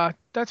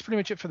 That's pretty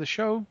much it for the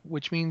show,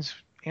 which means,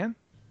 Anne?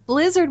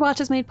 Blizzard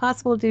Watch is made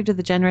possible due to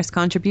the generous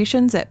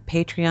contributions at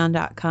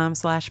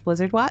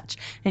patreon.com/blizzardwatch,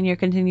 and your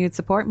continued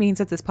support means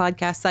that this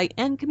podcast site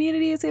and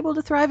community is able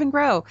to thrive and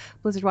grow.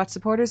 Blizzard Watch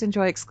supporters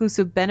enjoy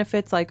exclusive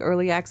benefits like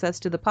early access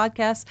to the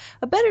podcast,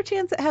 a better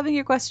chance at having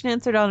your question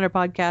answered on our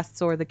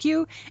podcasts or the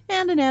queue,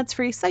 and an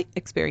ads-free site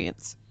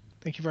experience.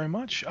 Thank you very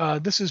much.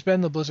 This has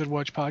been the Blizzard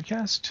Watch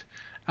podcast.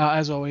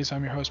 As always,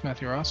 I'm your host,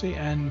 Matthew Rossi,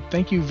 and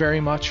thank you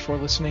very much for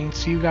listening.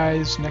 See you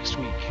guys next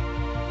week.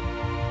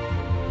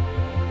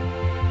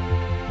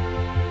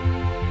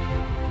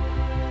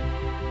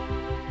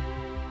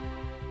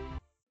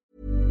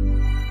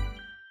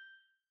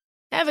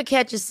 Ever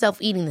catch yourself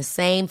eating the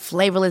same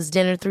flavorless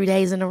dinner 3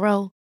 days in a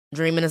row?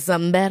 Dreaming of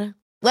something better?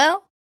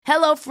 Well,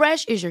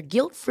 HelloFresh is your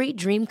guilt-free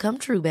dream come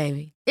true,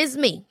 baby. It's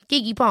me,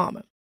 Keke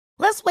Palmer.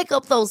 Let's wake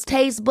up those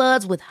taste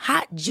buds with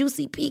hot,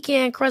 juicy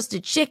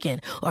pecan-crusted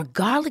chicken or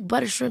garlic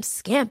butter shrimp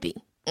scampi.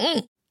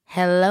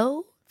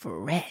 Hello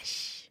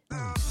Fresh.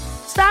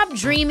 Stop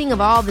dreaming of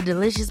all the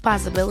delicious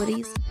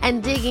possibilities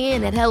and dig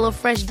in at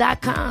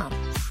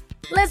HelloFresh.com.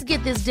 Let's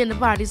get this dinner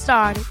party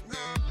started.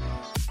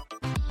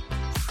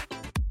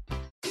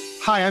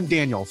 Hi, I'm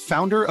Daniel,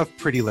 founder of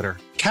Pretty Litter.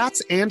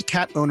 Cats and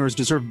cat owners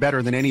deserve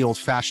better than any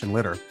old-fashioned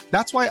litter.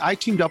 That's why I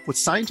teamed up with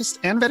scientists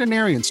and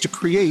veterinarians to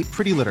create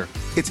Pretty Litter.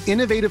 Its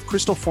innovative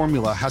crystal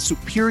formula has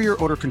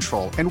superior odor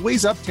control and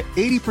weighs up to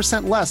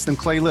 80% less than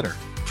clay litter.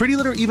 Pretty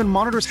Litter even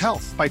monitors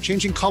health by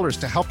changing colors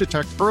to help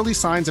detect early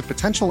signs of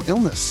potential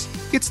illness.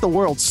 It's the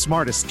world's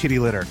smartest kitty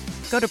litter.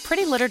 Go to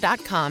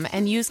prettylitter.com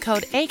and use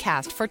code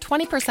ACAST for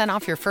 20%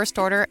 off your first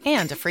order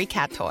and a free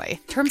cat toy.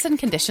 Terms and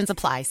conditions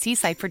apply. See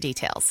site for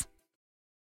details.